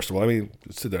future, first of all. I mean,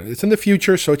 it's in the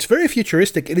future, so it's very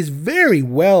futuristic. It is very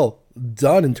well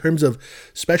done in terms of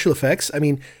special effects. I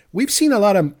mean, we've seen a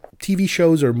lot of TV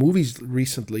shows or movies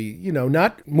recently,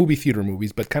 not movie theater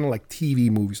movies, but kind of like TV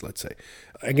movies, let's say.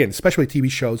 Again, especially TV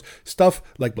shows, stuff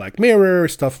like Black Mirror,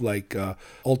 stuff like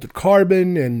Altered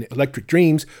Carbon and Electric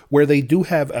Dreams, where they do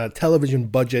have a television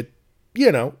budget,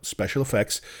 special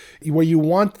effects, where you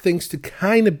want things to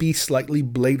kind of be slightly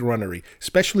Blade Runner-y,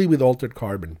 especially with Altered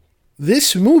Carbon.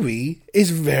 This movie is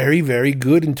very, very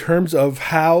good in terms of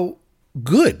how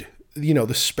good,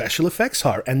 the special effects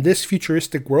are, and this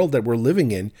futuristic world that we're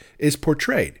living in is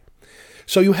portrayed.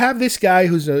 So you have this guy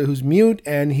who's mute,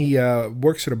 and he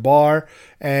works at a bar,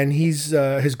 and his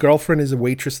girlfriend is a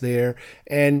waitress there,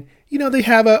 and they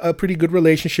have a pretty good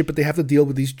relationship, but they have to deal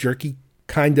with these jerky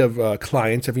kind of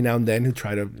clients every now and then who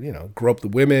try to grope the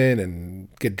women and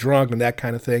get drunk and that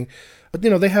kind of thing. But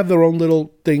they have their own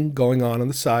little thing going on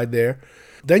the side there.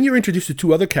 Then you're introduced to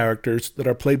two other characters that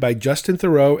are played by Justin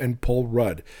Theroux and Paul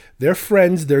Rudd. They're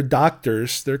friends, they're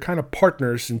doctors, they're kind of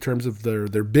partners in terms of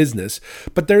their business,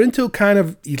 but they're into kind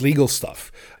of illegal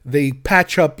stuff. They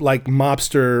patch up like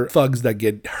mobster thugs that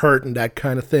get hurt and that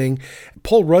kind of thing.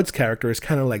 Paul Rudd's character is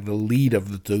kind of like the lead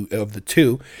of the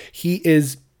two. He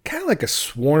is kind of like a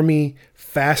swarmy,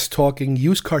 fast-talking,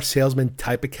 used car salesman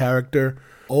type of character.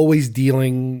 Always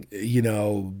dealing,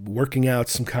 working out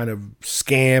some kind of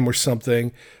scam or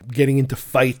something, getting into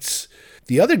fights.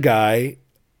 The other guy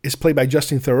is played by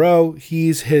Justin Theroux.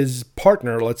 He's his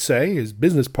partner, let's say, his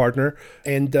business partner,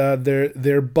 and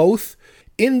they're both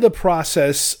in the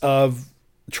process of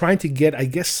trying to get, I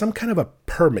guess, some kind of a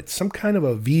permit, some kind of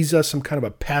a visa, some kind of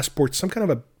a passport, some kind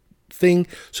of a thing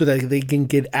so that they can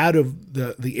get out of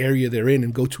the area they're in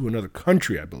and go to another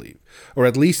country, I believe, or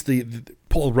at least the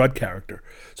Paul Rudd character.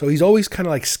 So he's always kind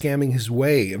of like scamming his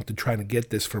way into trying to get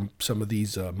this from some of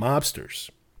these mobsters.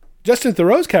 Justin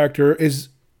Theroux's character is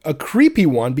a creepy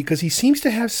one because he seems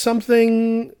to have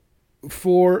something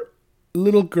for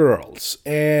little girls,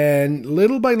 and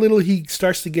little by little he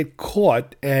starts to get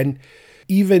caught, and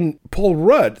even Paul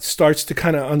Rudd starts to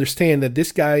kind of understand that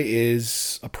this guy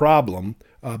is a problem.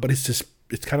 But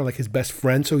it's kind of like his best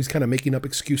friend, so he's kind of making up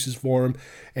excuses for him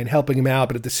and helping him out.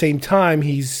 But at the same time,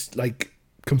 he's like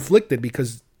conflicted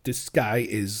because this guy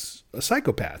is a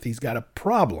psychopath. He's got a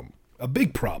problem, a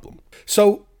big problem.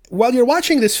 So while you're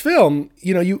watching this film,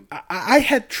 I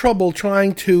had trouble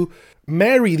trying to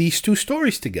marry these two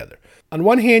stories together. On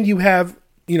one hand, you have,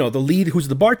 the lead who's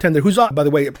the bartender, who's, by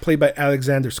the way, played by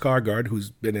Alexander Skarsgård,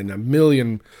 who's been in a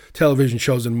million television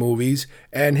shows and movies,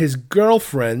 and his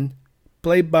girlfriend,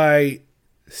 played by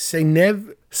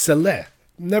Zeynep Saleh.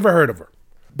 Never heard of her.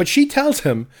 But she tells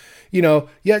him,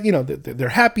 they're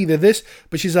happy, they're this,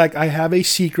 but she's like, I have a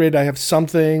secret, I have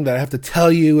something that I have to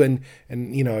tell you, and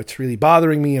it's really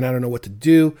bothering me, and I don't know what to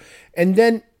do. And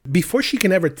then, before she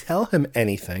can ever tell him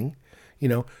anything,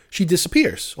 she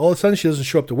disappears. All of a sudden, she doesn't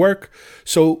show up to work.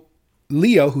 So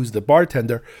Leo, who's the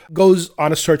bartender, goes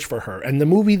on a search for her. And the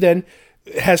movie then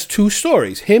has two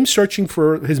stories. Him searching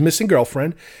for his missing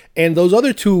girlfriend, and those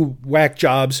other two whack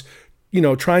jobs,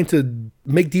 trying to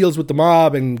make deals with the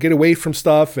mob and get away from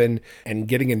stuff and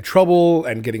getting in trouble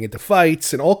and getting into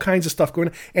fights and all kinds of stuff going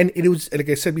on. And it was, like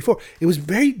I said before, it was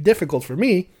very difficult for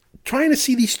me trying to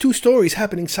see these two stories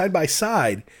happening side by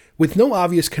side with no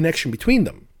obvious connection between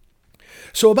them.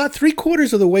 So about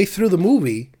 3/4 of the way through the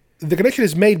movie, the connection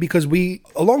is made because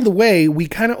along the way, we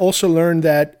kind of also learned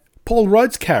that Paul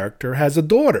Rudd's character has a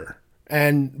daughter.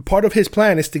 And part of his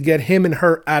plan is to get him and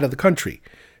her out of the country.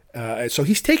 So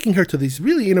he's taking her to these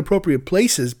really inappropriate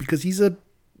places because he's a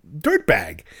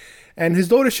dirtbag. And his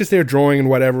daughter's just there drawing and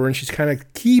whatever, and she's kind of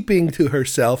keeping to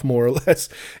herself more or less,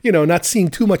 not seeing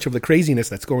too much of the craziness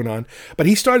that's going on. But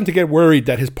he's starting to get worried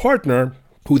that his partner,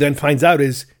 who then finds out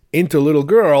is into little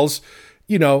girls,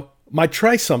 might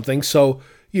try something. So,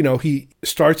 he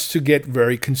starts to get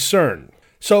very concerned.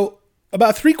 So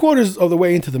about 3/4 of the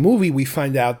way into the movie, we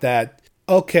find out that,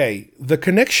 okay, the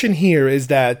connection here is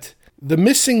that the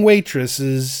missing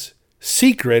waitress's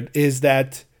secret is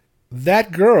that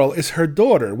girl is her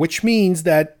daughter, which means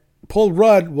that Paul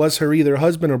Rudd was her either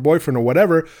husband or boyfriend or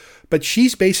whatever, but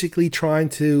she's basically trying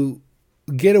to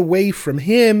get away from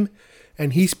him,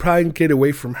 and he's trying to get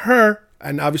away from her,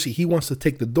 and obviously he wants to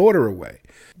take the daughter away.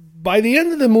 By the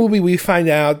end of the movie, we find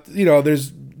out,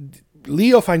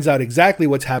 Leo finds out exactly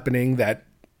what's happening, that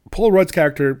Paul Rudd's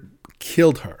character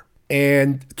killed her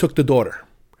and took the daughter.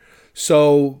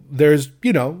 So there's,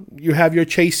 you have your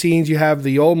chase scenes, you have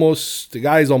the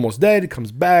guy's almost dead,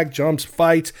 comes back, jumps,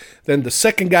 fights, then the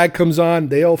second guy comes on,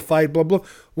 they all fight, blah, blah.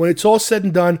 When it's all said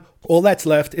and done, all that's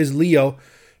left is Leo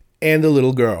and the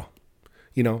little girl.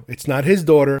 It's not his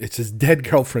daughter, it's his dead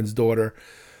girlfriend's daughter.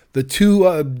 The two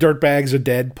dirtbags are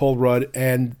dead, Paul Rudd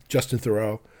and Justin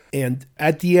Theroux. And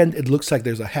at the end, it looks like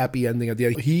there's a happy ending at the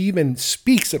end. He even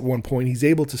speaks at one point. He's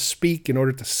able to speak in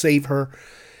order to save her.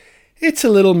 It's a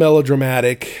little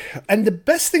melodramatic. And the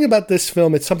best thing about this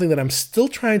film, it's something that I'm still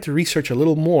trying to research a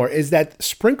little more, is that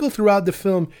sprinkled throughout the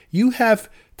film, you have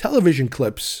television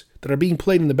clips that are being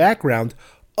played in the background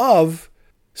of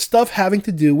stuff having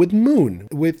to do with Moon,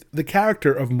 with the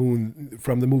character of Moon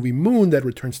from the movie Moon that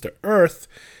returns to Earth.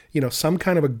 Some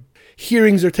kind of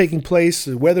hearings are taking place,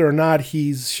 whether or not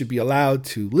he should be allowed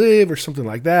to live or something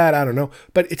like that. I don't know.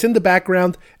 But it's in the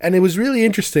background, and it was really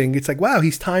interesting. It's like, wow,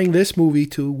 he's tying this movie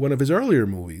to one of his earlier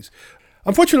movies.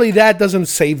 Unfortunately, that doesn't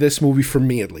save this movie for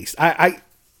me, at least.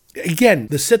 Again,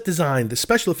 the set design, the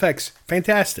special effects,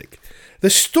 fantastic. The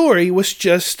story was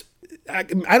just, I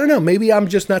don't know, maybe I'm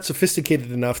just not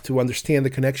sophisticated enough to understand the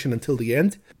connection until the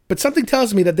end. But something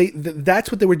tells me that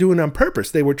that's what they were doing on purpose.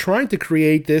 They were trying to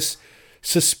create this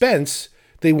suspense.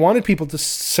 They wanted people to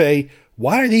say,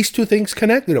 why are these two things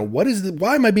connected?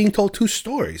 Why am I being told two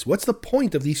stories? What's the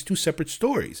point of these two separate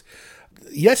stories?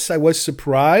 Yes, I was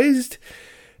surprised.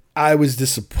 I was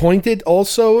disappointed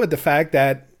also at the fact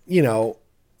that,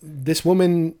 this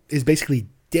woman is basically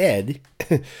dead,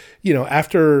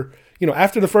 after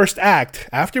the first act,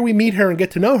 after we meet her and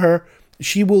get to know her,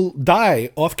 she will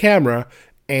die off camera,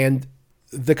 and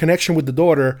the connection with the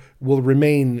daughter will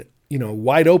remain,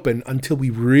 wide open until we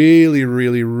really,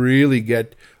 really, really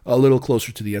get a little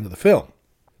closer to the end of the film.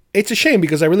 It's a shame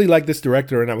because I really like this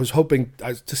director, and I was hoping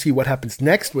to see what happens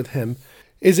next with him.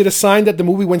 Is it a sign that the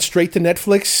movie went straight to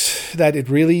Netflix, that it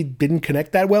really didn't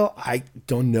connect that well? I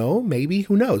don't know. Maybe.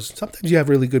 Who knows? Sometimes you have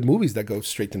really good movies that go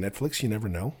straight to Netflix. You never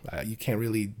know. You can't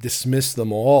really dismiss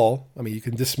them all. I mean, you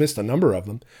can dismiss a number of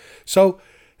them. So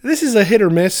this is a hit or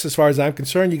miss as far as I'm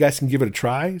concerned. You guys can give it a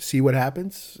try, see what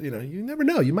happens. You never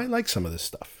know. You might like some of this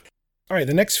stuff. All right,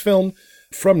 the next film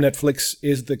from Netflix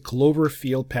is The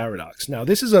Cloverfield Paradox. Now,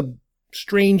 this is a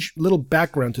strange little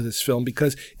background to this film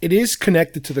because it is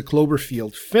connected to the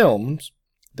Cloverfield films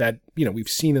that, we've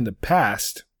seen in the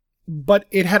past, but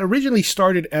it had originally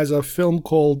started as a film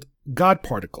called God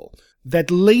Particle that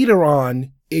later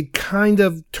on it kind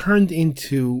of turned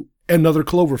into another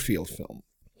Cloverfield film.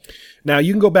 Now,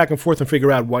 you can go back and forth and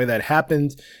figure out why that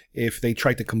happened, if they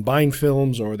tried to combine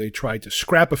films or they tried to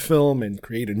scrap a film and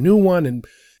create a new one. And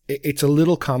it's a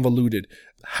little convoluted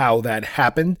how that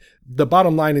happened. The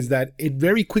bottom line is that it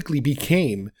very quickly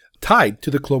became tied to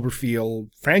the Cloverfield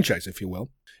franchise, if you will.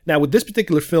 Now, with this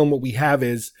particular film, what we have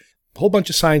is a whole bunch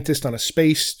of scientists on a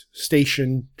space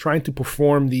station trying to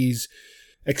perform these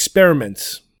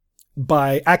experiments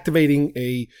by activating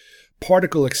a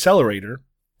particle accelerator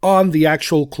on the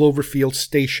actual Cloverfield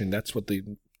station. That's what the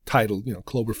title,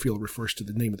 Cloverfield refers to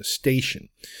the name of the station.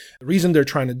 The reason they're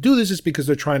trying to do this is because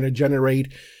they're trying to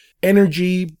generate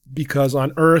energy, because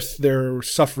on Earth they're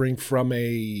suffering from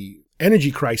a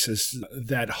energy crisis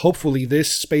that hopefully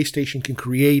this space station can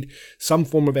create some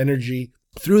form of energy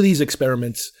through these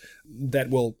experiments that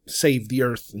will save the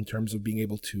Earth in terms of being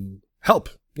able to help,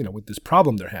 with this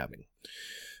problem they're having.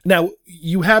 Now,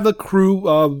 you have a crew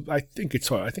of, I think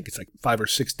it's like 5 or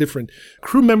 6 different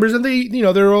crew members, and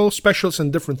they're all specialists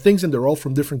in different things, and they're all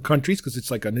from different countries because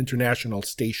it's like an international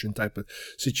station type of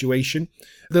situation.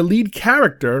 The lead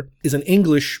character is an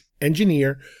English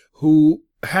engineer who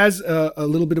has a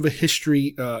little bit of a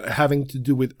history having to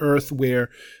do with Earth, where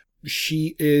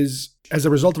she is, as a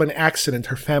result of an accident,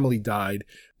 her family died,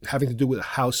 having to do with a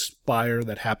house fire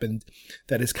that happened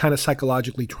that has kind of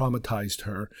psychologically traumatized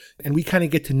her. And we kind of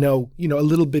get to know, a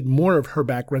little bit more of her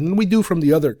background than we do from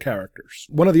the other characters.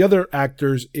 One of the other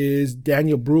actors is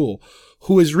Daniel Bruhl,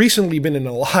 who has recently been in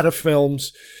a lot of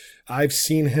films. I've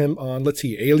seen him on,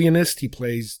 Alienist. He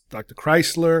plays Dr.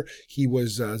 Chrysler. He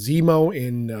was Zemo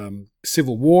in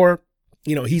Civil War.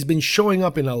 He's been showing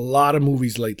up in a lot of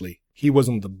movies lately. He was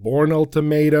in The Bourne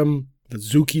Ultimatum, The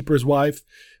Zookeeper's Wife.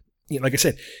 Like I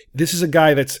said, this is a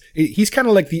guy he's kind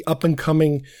of like the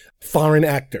up-and-coming foreign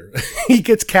actor. He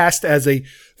gets cast as a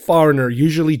foreigner,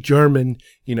 usually German,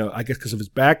 I guess because of his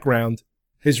background.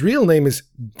 His real name is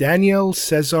Daniel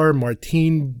Cesar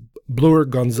Martin Blur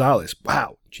Gonzalez.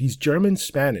 Wow, he's German,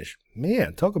 Spanish.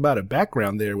 Man, talk about a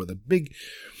background there with a big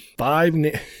 5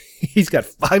 name. He's got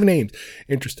 5 names.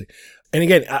 Interesting. And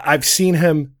again, I've seen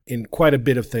him in quite a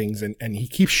bit of things, and he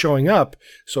keeps showing up.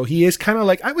 So he is kind of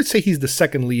like, I would say he's the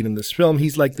second lead in this film.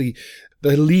 He's like the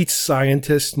lead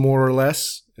scientist, more or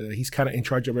less. He's kind of in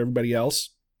charge of everybody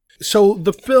else. So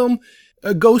the film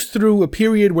goes through a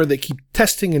period where they keep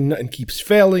testing and keeps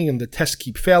failing, and the tests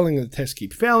keep failing, and the tests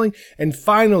keep failing. And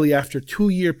finally, after a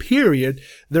 2-year period,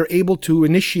 they're able to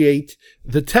initiate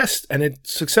the test, and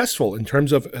it's successful in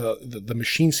terms of the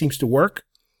machine seems to work.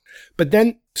 But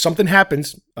then something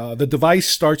happens. The device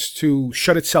starts to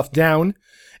shut itself down,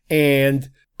 and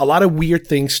a lot of weird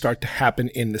things start to happen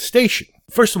in the station.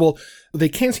 First of all, they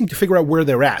can't seem to figure out where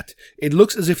they're at. It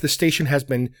looks as if the station has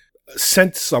been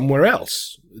sent somewhere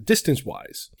else,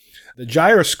 distance-wise. The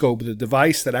gyroscope, the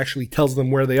device that actually tells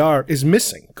them where they are, is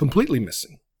missing, completely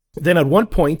missing. Then at one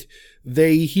point,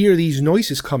 they hear these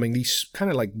noises coming, these kind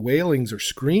of like wailings or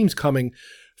screams coming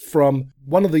from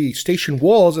one of the station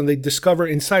walls, and they discover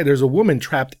inside there's a woman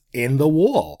trapped in the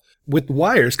wall with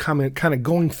wires kind of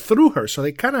going through her. So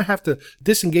they kind of have to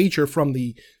disengage her from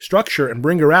the structure and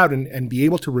bring her out and be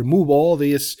able to remove all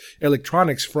this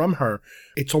electronics from her.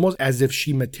 It's almost as if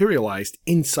she materialized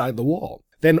inside the wall.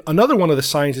 Then another one of the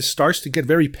scientists starts to get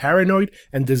very paranoid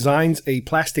and designs a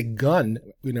plastic gun,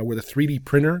 with a 3D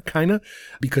printer kind of,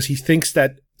 because he thinks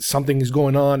that something is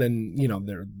going on and,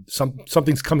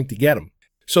 something's coming to get him.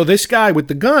 So this guy with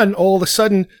the gun all of a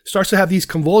sudden starts to have these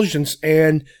convulsions,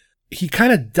 and he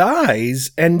kind of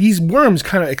dies, and these worms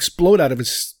kind of explode out of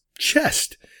his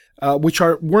chest, which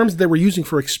are worms they were using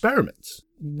for experiments,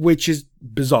 which is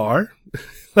bizarre,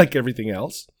 like everything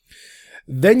else.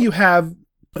 Then you have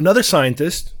another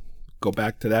scientist. Go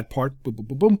back to that part. Boom, boom,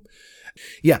 boom, boom.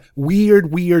 Yeah,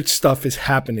 weird stuff is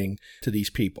happening to these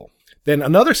people. Then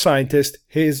another scientist,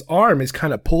 his arm is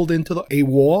kind of pulled into a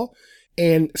wall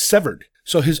and severed.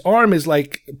 So his arm is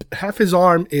like, half his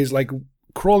arm is like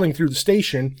crawling through the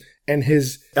station, and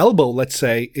his elbow, let's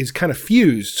say, is kind of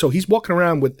fused. So he's walking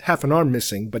around with half an arm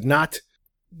missing, but not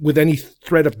with any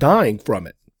threat of dying from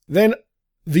it. Then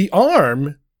the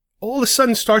arm all of a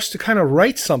sudden starts to kind of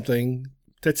write something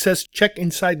that says, check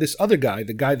inside this other guy,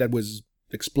 the guy that was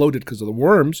exploded because of the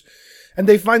worms, and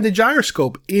they find the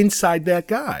gyroscope inside that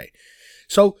guy.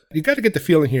 So you got to get the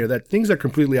feeling here that things are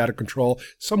completely out of control.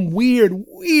 Some weird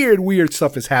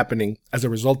stuff is happening as a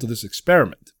result of this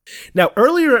experiment. Now,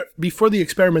 earlier, before the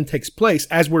experiment takes place,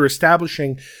 as we're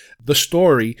establishing the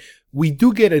story, we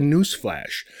do get a news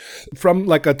flash from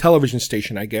like a television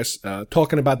station, I guess,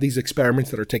 talking about these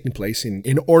experiments that are taking place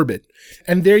in orbit.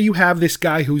 And there you have this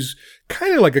guy who's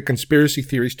kind of like a conspiracy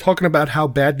theorist talking about how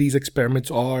bad these experiments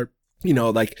are.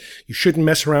 Like you shouldn't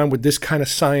mess around with this kind of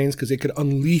science because it could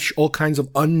unleash all kinds of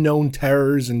unknown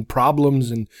terrors and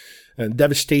problems and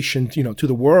devastation, to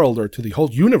the world or to the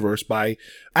whole universe by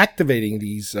activating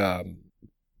these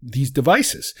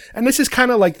devices. And this is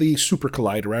kind of like the Super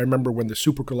Collider. I remember when the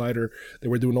Super Collider, they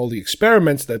were doing all the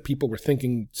experiments that people were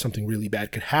thinking something really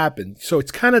bad could happen. So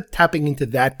it's kind of tapping into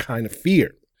that kind of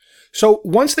fear. So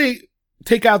once they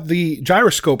take out the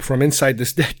gyroscope from inside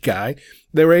this dead guy,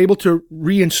 they were able to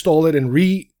reinstall it and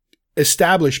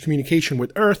re-establish communication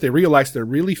with Earth. They realize they're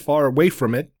really far away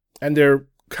from it, and they're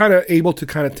kind of able to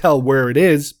kind of tell where it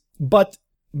is. But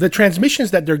the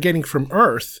transmissions that they're getting from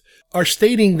Earth are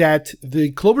stating that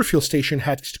the Cloverfield station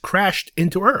had crashed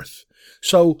into Earth.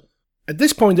 So at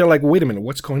this point, they're like, wait a minute,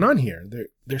 what's going on here?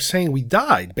 They're saying we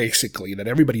died, basically, that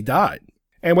everybody died.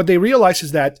 And what they realize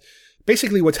is that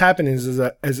basically what's happened is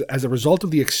as a result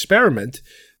of the experiment,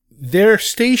 their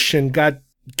station got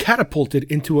catapulted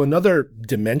into another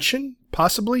dimension,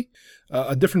 possibly,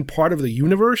 a different part of the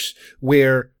universe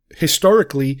where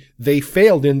historically they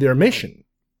failed in their mission.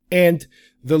 And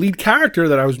the lead character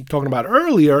that I was talking about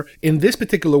earlier, in this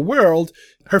particular world,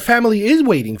 her family is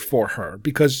waiting for her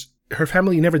because her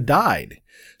family never died.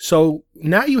 So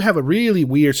now you have a really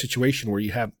weird situation where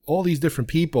you have all these different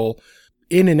people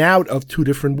in and out of two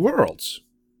different worlds.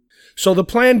 So the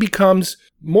plan becomes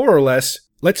more or less,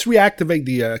 let's reactivate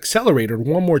the accelerator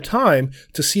one more time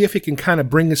to see if it can kind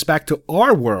of bring us back to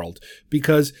our world,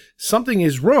 because something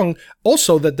is wrong.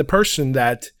 Also, that the person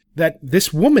that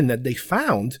this woman that they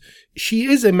found, she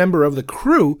is a member of the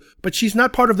crew, but she's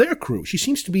not part of their crew. She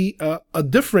seems to be a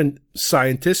different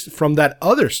scientist from that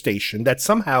other station that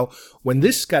somehow, when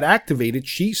this got activated,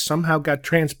 she somehow got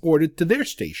transported to their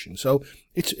station. So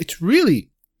it's really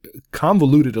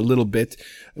convoluted a little bit,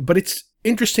 but it's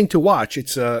interesting to watch.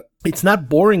 It's not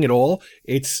boring at all.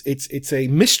 It's a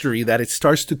mystery that it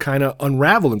starts to kind of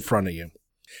unravel in front of you.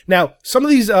 Now, some of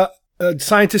these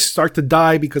scientists start to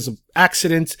die because of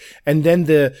accidents, and then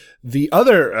the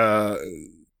other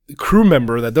crew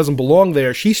member that doesn't belong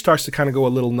there, she starts to kind of go a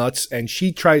little nuts, and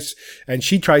she tries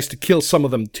to kill some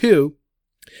of them too.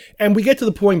 And we get to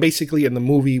the point basically in the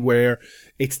movie where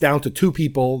it's down to two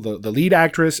people, the lead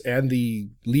actress and the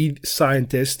lead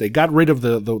scientist. They got rid of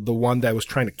the one that was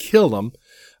trying to kill them,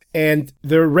 and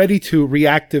they're ready to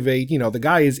reactivate. The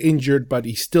guy is injured, but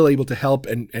he's still able to help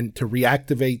and to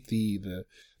reactivate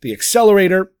the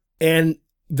accelerator, and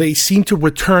they seem to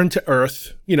return to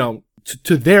Earth,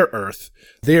 to their Earth,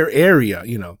 their area,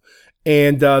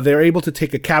 and they're able to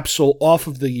take a capsule off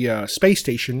of the space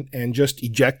station and just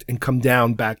eject and come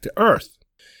down back to Earth.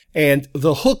 And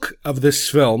the hook of this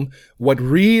film, what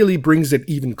really brings it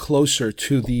even closer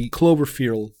to the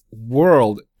Cloverfield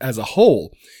world as a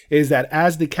whole, is that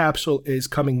as the capsule is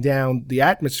coming down the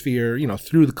atmosphere,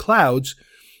 through the clouds,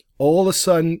 all of a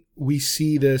sudden we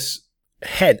see this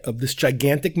head of this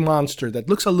gigantic monster that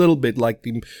looks a little bit like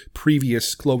the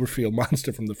previous Cloverfield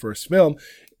monster from the first film,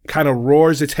 kind of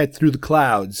roars its head through the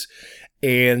clouds.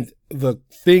 And the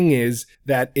thing is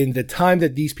that in the time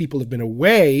that these people have been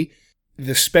away,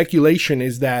 the speculation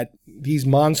is that these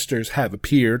monsters have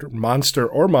appeared, monster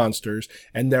or monsters,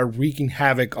 and they're wreaking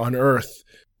havoc on Earth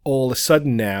all of a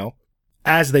sudden now,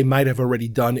 as they might have already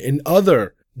done in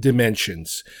other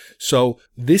dimensions. So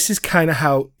this is kind of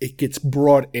how it gets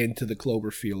brought into the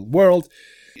Cloverfield world.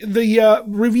 The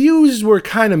reviews were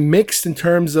kind of mixed in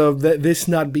terms of this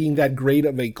not being that great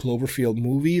of a Cloverfield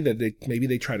movie, that maybe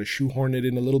they try to shoehorn it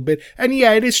in a little bit. And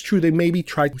yeah, it is true, they maybe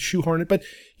tried to shoehorn it, but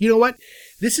you know what?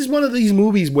 This is one of these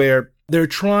movies where they're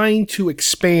trying to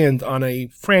expand on a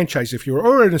franchise, if you're,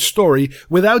 or in a story,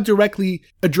 without directly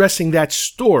addressing that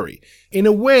story. In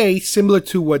a way, similar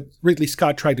to what Ridley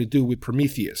Scott tried to do with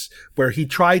Prometheus, where he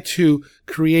tried to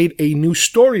create a new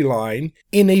storyline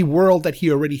in a world that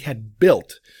he already had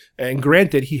built. And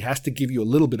granted, he has to give you a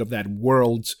little bit of that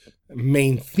world's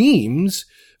main themes,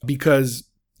 because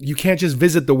you can't just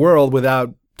visit the world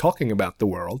without talking about the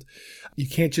world. You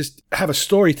can't just have a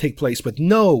story take place with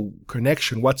no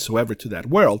connection whatsoever to that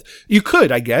world. You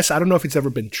could, I guess. I don't know if it's ever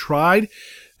been tried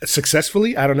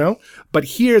successfully. I don't know. But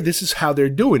here, this is how they're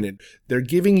doing it. They're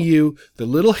giving you the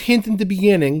little hint in the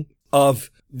beginning of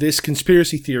this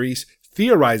conspiracy theories,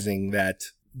 theorizing that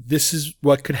this is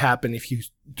what could happen if you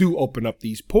do open up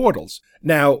these portals.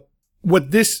 Now,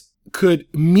 what this could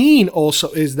mean also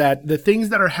is that the things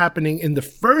that are happening in the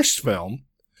first film,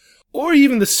 or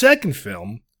even the second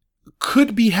film,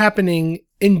 could be happening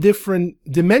in different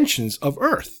dimensions of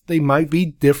Earth. They might be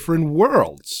different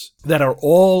worlds that are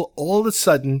all of a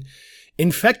sudden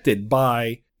infected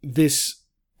by this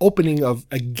opening of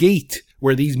a gate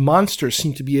where these monsters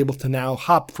seem to be able to now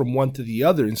hop from one to the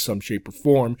other in some shape or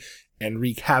form and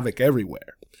wreak havoc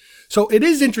everywhere. So it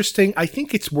is interesting. I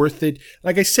think it's worth it.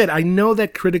 Like I said, I know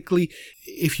that critically,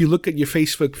 if you look at your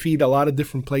Facebook feed, a lot of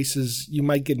different places, you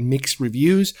might get mixed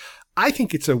reviews. I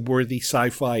think it's a worthy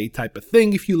sci-fi type of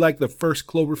thing. If you like the first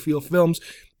Cloverfield films,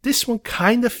 this one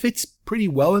kind of fits pretty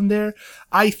well in there.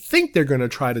 I think they're going to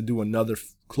try to do another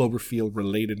Cloverfield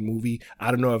related movie.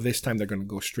 I don't know if this time they're going to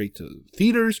go straight to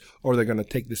theaters or they're going to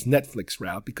take this Netflix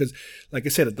route, because like I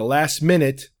said, at the last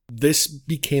minute, this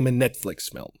became a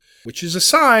Netflix film, which is a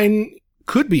sign,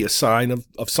 could be a sign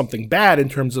of something bad in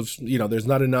terms of, there's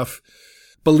not enough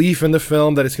belief in the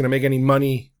film that it's going to make any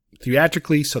money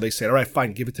theatrically, so they said, all right,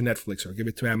 fine, give it to Netflix or give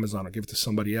it to Amazon or give it to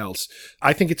somebody else.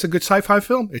 I think it's a good sci-fi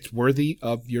film. It's worthy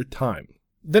of your time.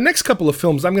 The next couple of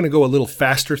films I'm going to go a little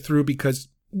faster through because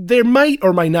they might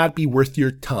or might not be worth your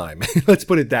time. Let's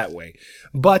put it that way.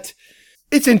 But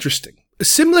it's interesting.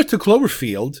 Similar to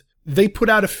Cloverfield, they put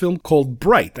out a film called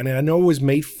Bright, and I know it was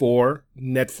made for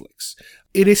Netflix.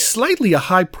 It is slightly a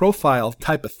high-profile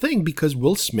type of thing because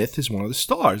Will Smith is one of the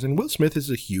stars, and Will Smith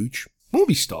is a huge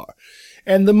movie star.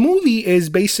 And the movie is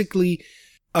basically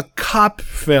a cop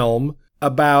film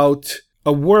about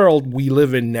a world we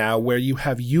live in now where you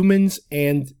have humans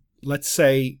and, let's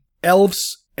say,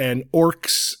 elves and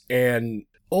orcs and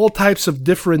all types of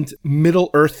different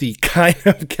Middle-earthy kind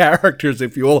of characters,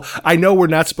 if you will. I know we're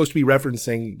not supposed to be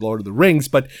referencing Lord of the Rings,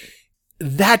 but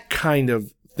that kind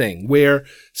of thing where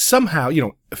somehow,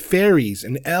 fairies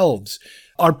and elves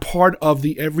are part of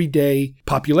the everyday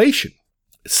population.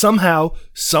 Somehow,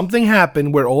 something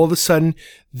happened where all of a sudden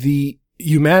the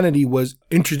humanity was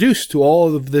introduced to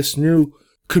all of this new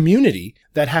community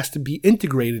that has to be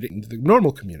integrated into the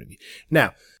normal community.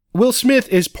 Now, Will Smith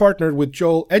is partnered with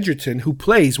Joel Edgerton, who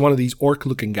plays one of these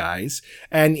orc-looking guys,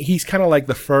 and he's kind of like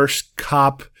the first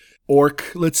cop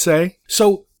orc, let's say.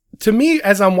 So, to me,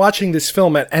 as I'm watching this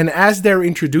film, and as they're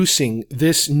introducing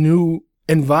this new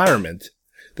environment,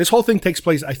 this whole thing takes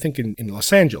place, I think, in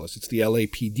Los Angeles. It's the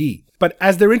LAPD. But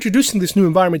as they're introducing this new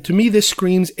environment, to me, this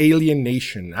screams Alien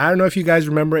Nation. I don't know if you guys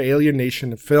remember Alien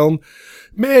Nation, a film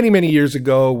many, many years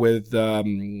ago with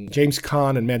James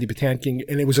Caan and Mandy Patinkin,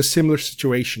 and it was a similar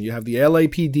situation. You have the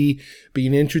LAPD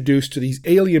being introduced to these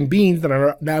alien beings that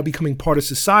are now becoming part of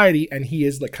society, and he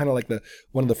is like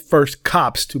one of the first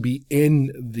cops to be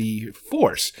in the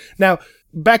force. Now,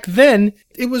 back then,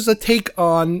 it was a take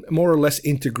on more or less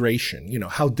integration,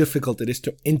 how difficult it is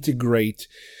to integrate,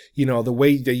 the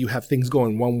way that you have things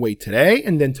going one way today,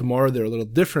 and then tomorrow they're a little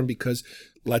different because,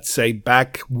 let's say,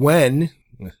 back when,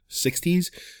 60s,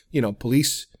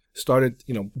 police started,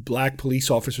 black police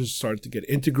officers started to get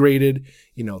integrated,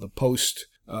 the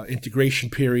post-integration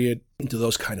period into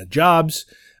those kind of jobs.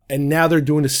 And now they're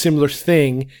doing a similar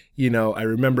thing, I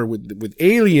remember with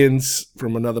aliens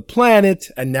from another planet,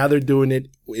 and now they're doing it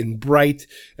in Bright,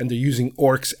 and they're using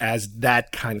orcs as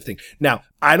that kind of thing. Now,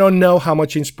 I don't know how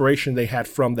much inspiration they had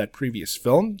from that previous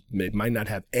film. It might not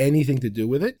have anything to do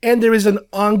with it. And there is an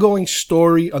ongoing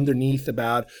story underneath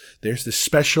about there's this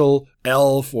special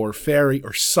elf or fairy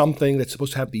or something that's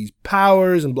supposed to have these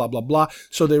powers and blah, blah, blah.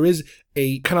 So there is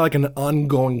a kind of like an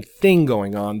ongoing thing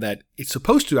going on that it's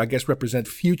supposed to, I guess, represent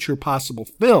future possible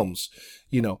films,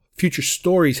 future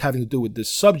stories having to do with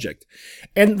this subject.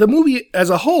 And the movie as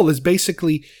a whole is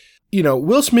basically,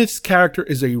 Will Smith's character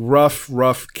is a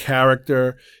rough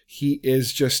character. He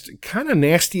is just kind of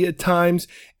nasty at times.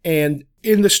 And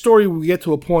in the story, we get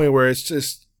to a point where it's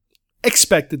just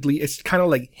expectedly, it's kind of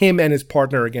like him and his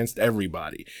partner against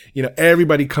everybody.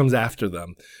 Everybody comes after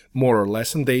them, more or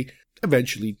less, and they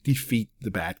eventually defeat the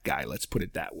bad guy. Let's put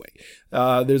it that way.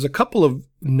 There's a couple of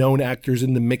known actors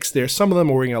in the mix there. Some of them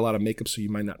are wearing a lot of makeup, so you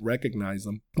might not recognize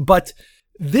them. But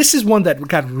this is one that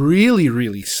got really,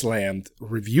 really slammed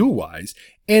review-wise.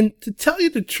 And to tell you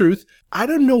the truth, I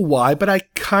don't know why, but I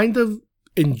kind of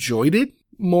enjoyed it,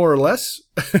 more or less.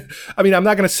 I mean, I'm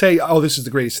not going to say, oh, this is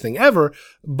the greatest thing ever,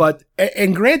 but,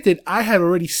 and granted, I had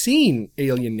already seen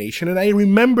Alien Nation, and I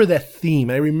remember that theme.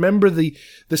 I remember the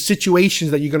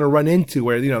situations that you're going to run into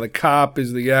where, the cop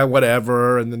is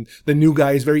whatever, and then the new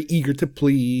guy is very eager to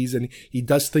please, and he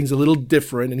does things a little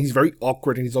different, and he's very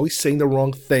awkward, and he's always saying the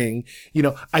wrong thing.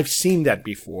 I've seen that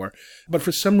before, but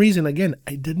for some reason, again,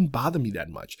 it didn't bother me that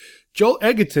much. Joel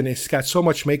Edgerton has got so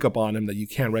much makeup on him that you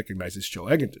can't recognize it's Joel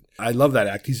Edgerton. I love that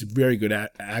act. He's a very good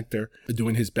actor,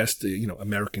 doing his best,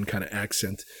 American kind of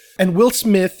accent. And Will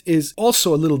Smith is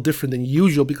also a little different than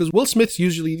usual because Will Smith's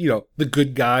usually, the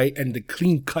good guy and the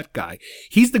clean-cut guy.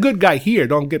 He's the good guy here,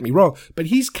 don't get me wrong, but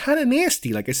he's kind of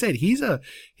nasty. Like I said, he's a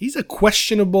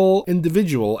questionable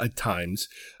individual at times,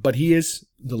 but he is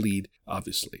the lead,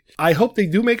 obviously. I hope they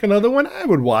do make another one. I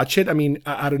would watch it. I mean,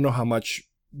 I don't know how much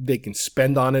they can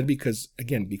spend on it because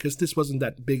this wasn't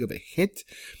that big of a hit.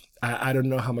 I don't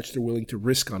know how much they're willing to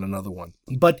risk on another one.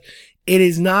 But it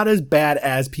is not as bad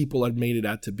as people have made it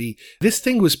out to be. This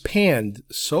thing was panned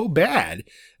so bad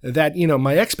that,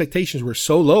 my expectations were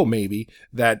so low maybe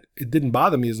that it didn't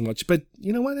bother me as much. But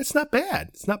you know what? It's not bad.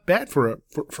 It's not bad for a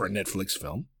Netflix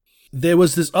film. There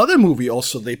was this other movie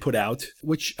also they put out,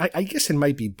 which I guess it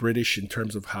might be British in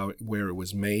terms of where it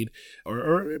was made,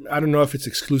 or I don't know if it's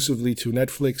exclusively to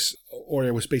Netflix or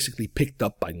it was basically picked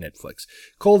up by Netflix,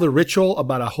 called The Ritual,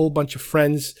 about a whole bunch of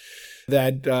friends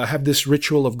that have this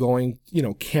ritual of going,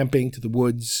 camping to the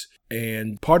woods,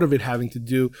 and part of it having to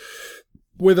do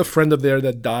with a friend of theirs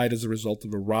that died as a result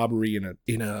of a robbery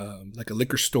in a like a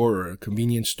liquor store or a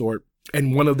convenience store.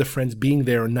 And one of the friends being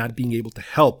there and not being able to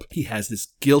help, he has this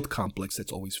guilt complex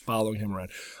that's always following him around.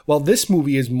 Well, this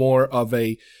movie is more of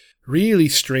a really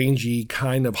strangey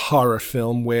kind of horror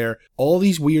film where all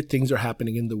these weird things are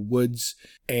happening in the woods,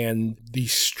 and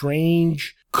these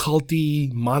strange,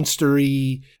 culty,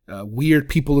 monstery, weird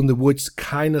people in the woods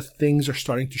kind of things are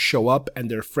starting to show up, and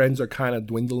their friends are kind of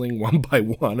dwindling one by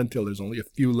one until there's only a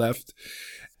few left.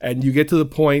 And you get to the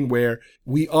point where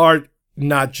we are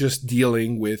not just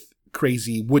dealing with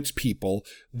crazy woods people.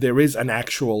 There is an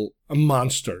actual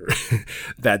monster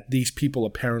that these people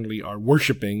apparently are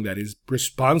worshiping that is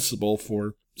responsible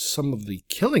for some of the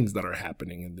killings that are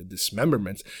happening and the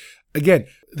dismemberments. Again,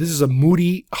 this is a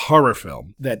moody horror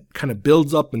film that kind of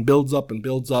builds up and builds up and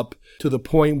builds up to the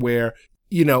point where,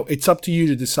 it's up to you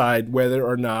to decide whether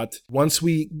or not, once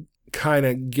we kind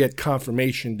of get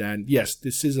confirmation that, yes,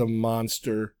 this is a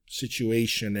monster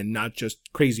situation and not just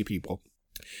crazy people,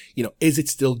 is it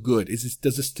still good?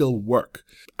 Does it still work?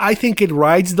 I think it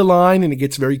rides the line and it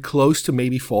gets very close to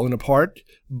maybe falling apart.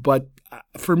 But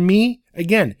for me,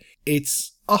 again,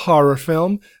 it's a horror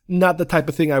film, not the type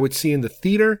of thing I would see in the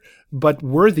theater, but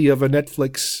worthy of a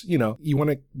Netflix, you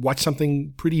want to watch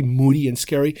something pretty moody and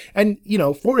scary. And,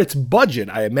 for its budget,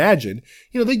 I imagine,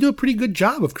 they do a pretty good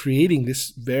job of creating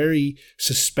this very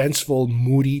suspenseful,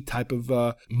 moody type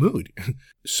of mood.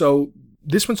 So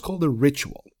this one's called The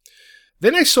Ritual.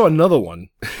 Then I saw another one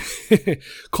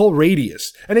called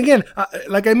Radius. And again,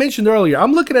 like I mentioned earlier,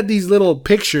 I'm looking at these little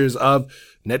pictures of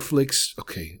Netflix.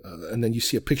 Okay. And then you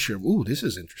see a picture of, ooh, this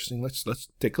is interesting. Let's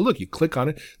take a look. You click on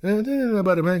it.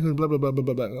 About a man who blah, blah, blah, blah,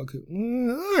 blah, blah. Okay.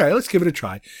 All right. Let's give it a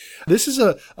try. This is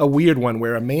a weird one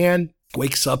where a man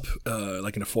wakes up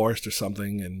like in a forest or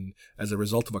something, and as a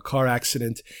result of a car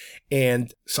accident,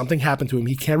 and something happened to him.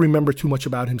 He can't remember too much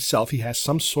about himself. He has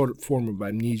some sort of form of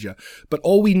amnesia. But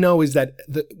all we know is that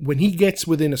when he gets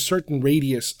within a certain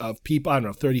radius of people, I don't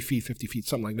know, 30 feet, 50 feet,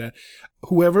 something like that,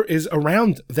 whoever is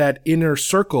around that inner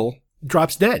circle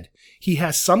drops dead. He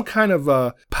has some kind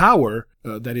of power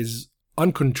that is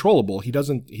uncontrollable. He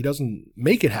doesn't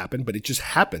make it happen, but it just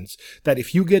happens that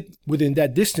if you get within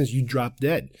that distance, you drop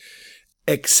dead.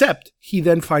 Except he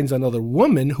then finds another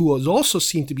woman who is also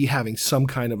seen to be having some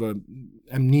kind of a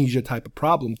amnesia type of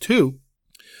problem too,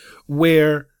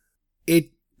 where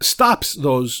it stops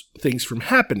those things from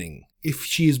happening if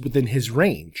she is within his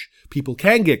range. People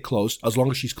can get close as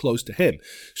long as she's close to him.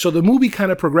 So the movie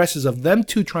kind of progresses of them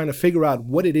two trying to figure out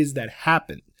what it is that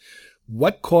happened.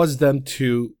 What caused them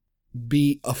to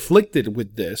be afflicted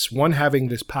with this, one having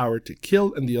this power to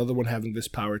kill and the other one having this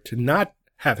power to not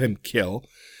have him kill.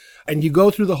 And you go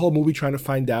through the whole movie trying to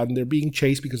find out, and they're being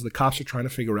chased because the cops are trying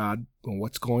to figure out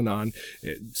what's going on.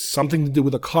 It's something to do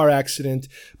with a car accident,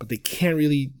 but they can't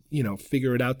really,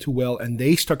 figure it out too well. And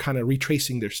they start kind of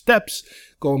retracing their steps,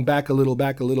 going back a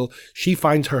little. She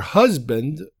finds her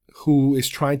husband, who is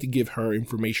trying to give her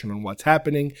information on what's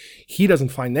happening. He doesn't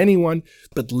find anyone.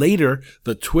 But later,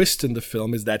 the twist in the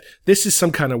film is that this is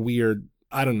some kind of weird,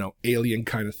 I don't know, alien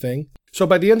kind of thing. So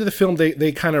by the end of the film,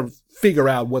 they kind of figure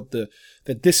out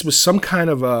that this was some kind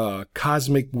of a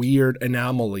cosmic weird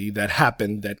anomaly that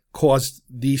happened that caused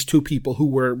these two people who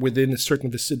were within a certain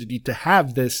vicinity to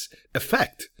have this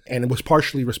effect. And it was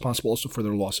partially responsible also for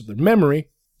their loss of their memory.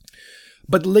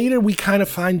 But later we kind of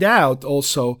find out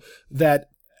also that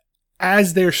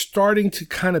as they're starting to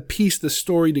kind of piece the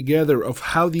story together of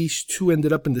how these two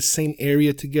ended up in the same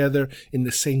area together, in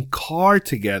the same car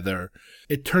together,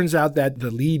 it turns out that the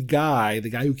lead guy, the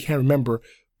guy who can't remember,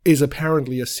 is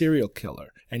apparently a serial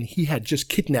killer. And he had just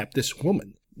kidnapped this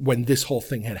woman when this whole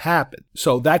thing had happened.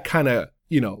 So that kind of,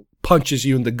 punches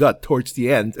you in the gut towards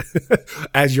the end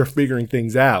as you're figuring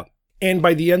things out. And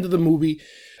by the end of the movie,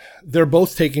 they're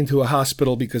both taken to a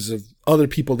hospital because of other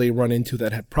people they run into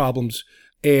that had problems.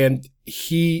 And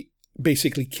he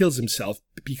basically kills himself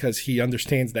because he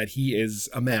understands that he is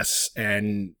a mess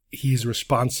and he's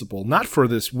responsible, not for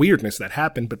this weirdness that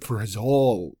happened, but for his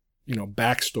whole,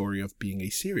 backstory of being a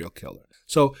serial killer.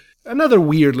 So another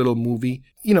weird little movie,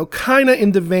 kind of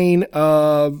in the vein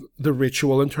of The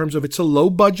Ritual in terms of it's a low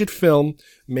budget film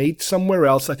made somewhere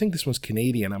else. I think this one's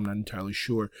Canadian. I'm not entirely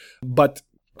sure. But,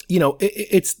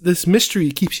 it's this mystery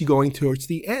keeps you going towards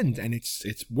the end, and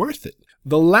it's worth it.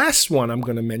 The last one I'm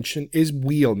going to mention is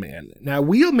Wheelman. Now,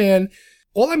 Wheelman,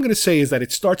 all I'm going to say is that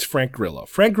it starts Frank Grillo.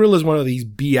 Frank Grillo is one of these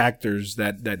B actors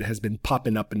that has been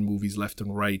popping up in movies left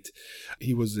and right.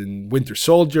 He was in Winter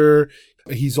Soldier.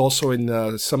 He's also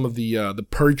in some of the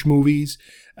Purge movies.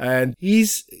 And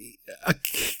he's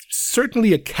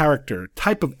certainly a character,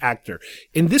 type of actor.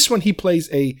 In this one, he plays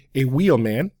a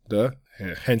wheelman,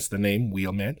 hence the name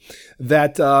Wheelman,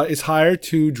 that is hired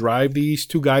to drive these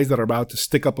two guys that are about to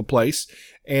stick up a place.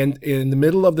 And in the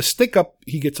middle of the stick up,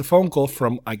 he gets a phone call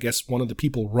from, I guess, one of the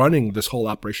people running this whole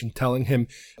operation telling him,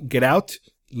 get out,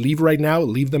 leave right now,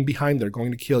 leave them behind, they're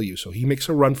going to kill you. So he makes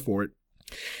a run for it.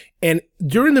 And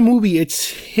during the movie, it's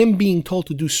him being told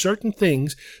to do certain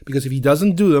things because if he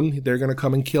doesn't do them, they're going to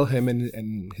come and kill him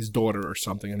and his daughter or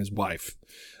something and his wife.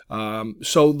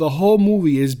 So the whole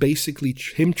movie is basically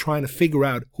him trying to figure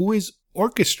out who is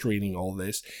orchestrating all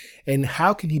this and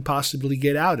how can he possibly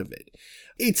get out of it.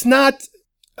 It's not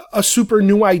a super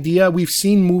new idea. We've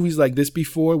seen movies like this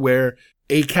before where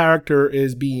a character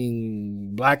is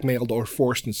being blackmailed or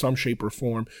forced in some shape or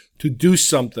form to do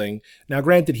something. Now,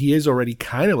 granted, he is already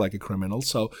kind of like a criminal,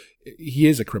 so he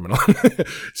is a criminal.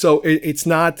 So it's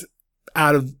not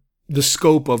out of the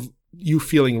scope of you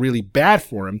feeling really bad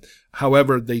for him.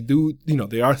 However, they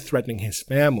are threatening his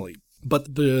family.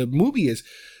 But the movie is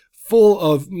full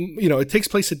of, it takes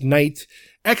place at night.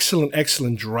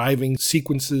 Excellent driving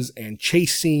sequences and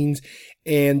chase scenes.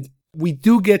 And we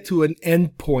do get to an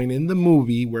end point in the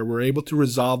movie where we're able to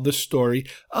resolve the story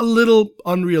a little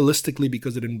unrealistically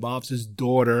because it involves his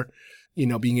daughter,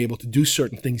 being able to do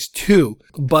certain things too.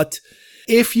 But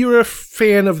if you're a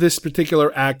fan of this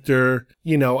particular actor,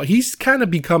 he's kind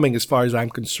of becoming, as far as I'm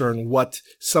concerned, what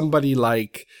somebody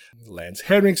like Lance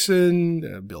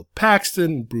Henriksen, Bill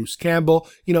Paxton, Bruce Campbell,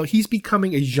 he's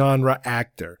becoming a genre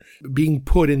actor, being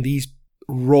put in these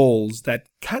roles that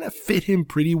kind of fit him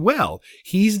pretty well.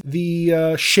 He's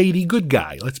the shady good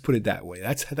guy, let's put it that way.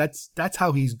 That's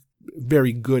how he's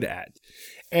very good at.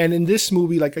 And in this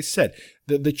movie, like I said,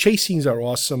 the chase scenes are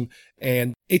awesome,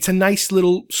 and it's a nice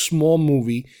little small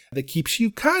movie that keeps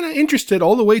you kind of interested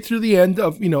all the way through the end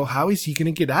of, how is he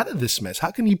going to get out of this mess?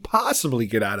 How can he possibly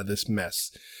get out of this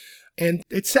mess? And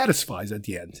it satisfies at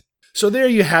the end. So there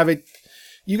you have it.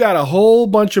 You got a whole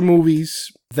bunch of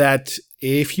movies that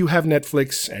if you have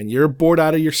Netflix and you're bored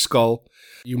out of your skull,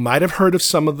 you might have heard of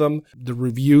some of them. The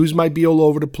reviews might be all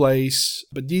over the place,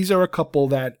 but these are a couple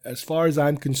that, as far as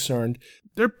I'm concerned,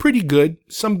 they're pretty good.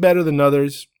 Some better than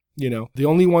others. The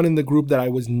only one in the group that I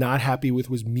was not happy with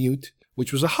was Mute,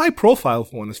 which was a high profile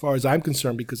one as far as I'm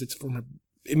concerned because it's from,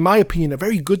 in my opinion, a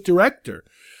very good director.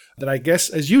 That I guess,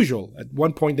 as usual, at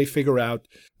one point they figure out,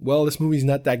 well, this movie's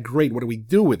not that great. What do we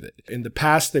do with it? In the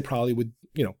past, they probably would,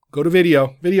 go to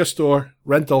video store,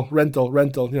 rental,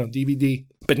 DVD.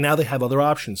 But now they have other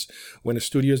options. When a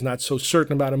studio is not so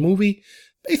certain about a movie,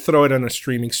 they throw it on a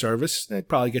streaming service. They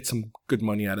probably get some good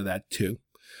money out of that too.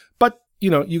 But,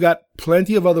 you got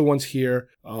plenty of other ones here.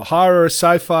 Horror,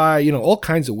 sci-fi, all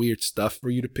kinds of weird stuff for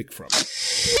you to pick from.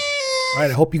 All right,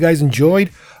 I hope you guys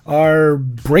enjoyed our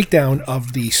breakdown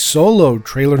of the Solo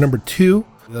trailer number 2,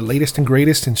 the latest and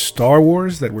greatest in Star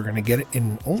Wars that we're going to get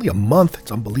in only a month.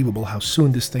 It's unbelievable how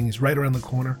soon this thing is right around the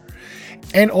corner.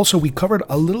 And also, we covered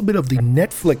a little bit of the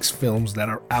Netflix films that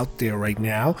are out there right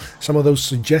now. Some of those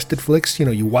suggested flicks,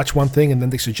 you watch one thing and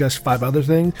then they suggest 5 other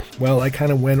things. Well, I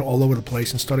kind of went all over the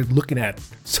place and started looking at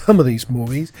some of these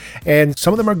movies. And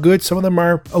some of them are good, some of them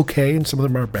are okay, and some of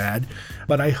them are bad.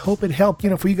 But I hope it helped,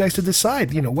 for you guys to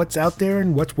decide, what's out there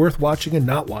and what's worth watching and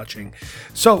not watching.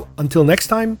 So, until next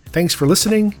time, thanks for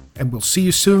listening, and we'll see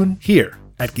you soon here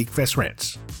at GeekFest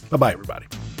Rants. Bye-bye, everybody.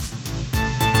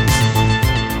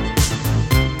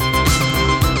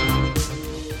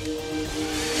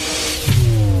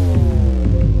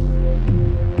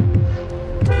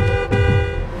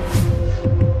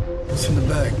 What's in the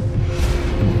bag?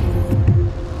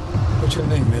 What's your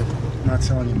name, man? I'm not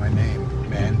telling you my name,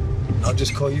 man. I'll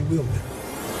just call you Wheelman.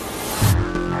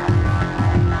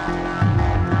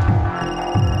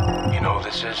 You know who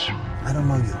this is? I don't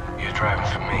know you. You're driving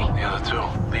for me. The other two,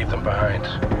 leave them behind.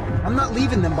 I'm not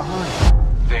leaving them behind.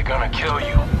 They're gonna kill you.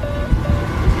 You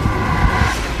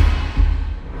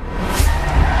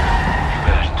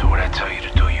better do what I tell you to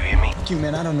do, you hear me? Fuck you,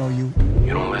 man, I don't know you.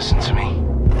 You don't listen to me?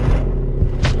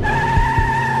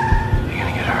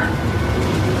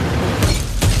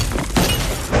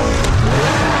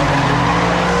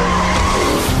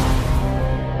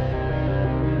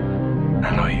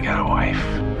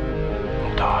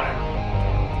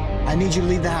 need you to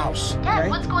leave the house. Dad, okay?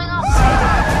 what's going on?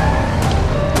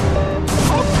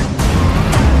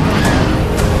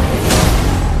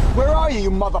 Where are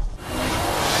you mother...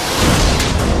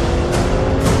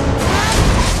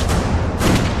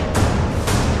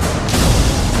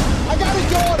 I got a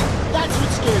daughter! That's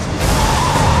what scares me.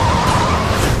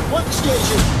 What scares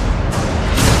you?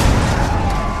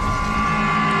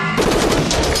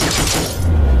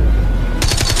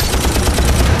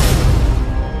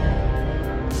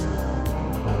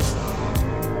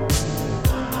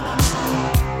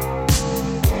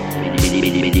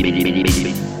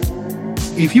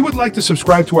 If you would like to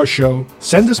subscribe to our show,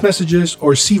 send us messages,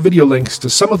 or see video links to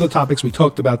some of the topics we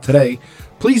talked about today,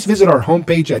 please visit our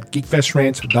homepage at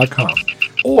geekfestrants.com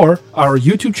or our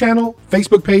YouTube channel,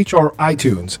 Facebook page, or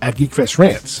iTunes at Geekfest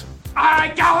Rants. I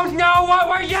don't know what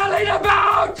we're yelling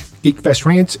about! Geekfest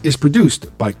Rants is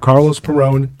produced by Carlos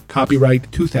Perón,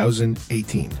 copyright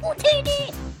 2018.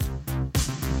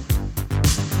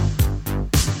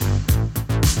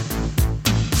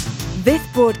 This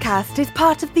broadcast is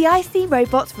part of the IC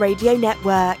Robots Radio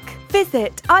Network.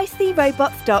 Visit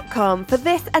icrobots.com for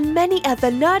this and many other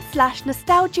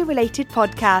nerd/nostalgia related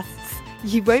podcasts.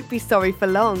 You won't be sorry for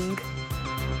long.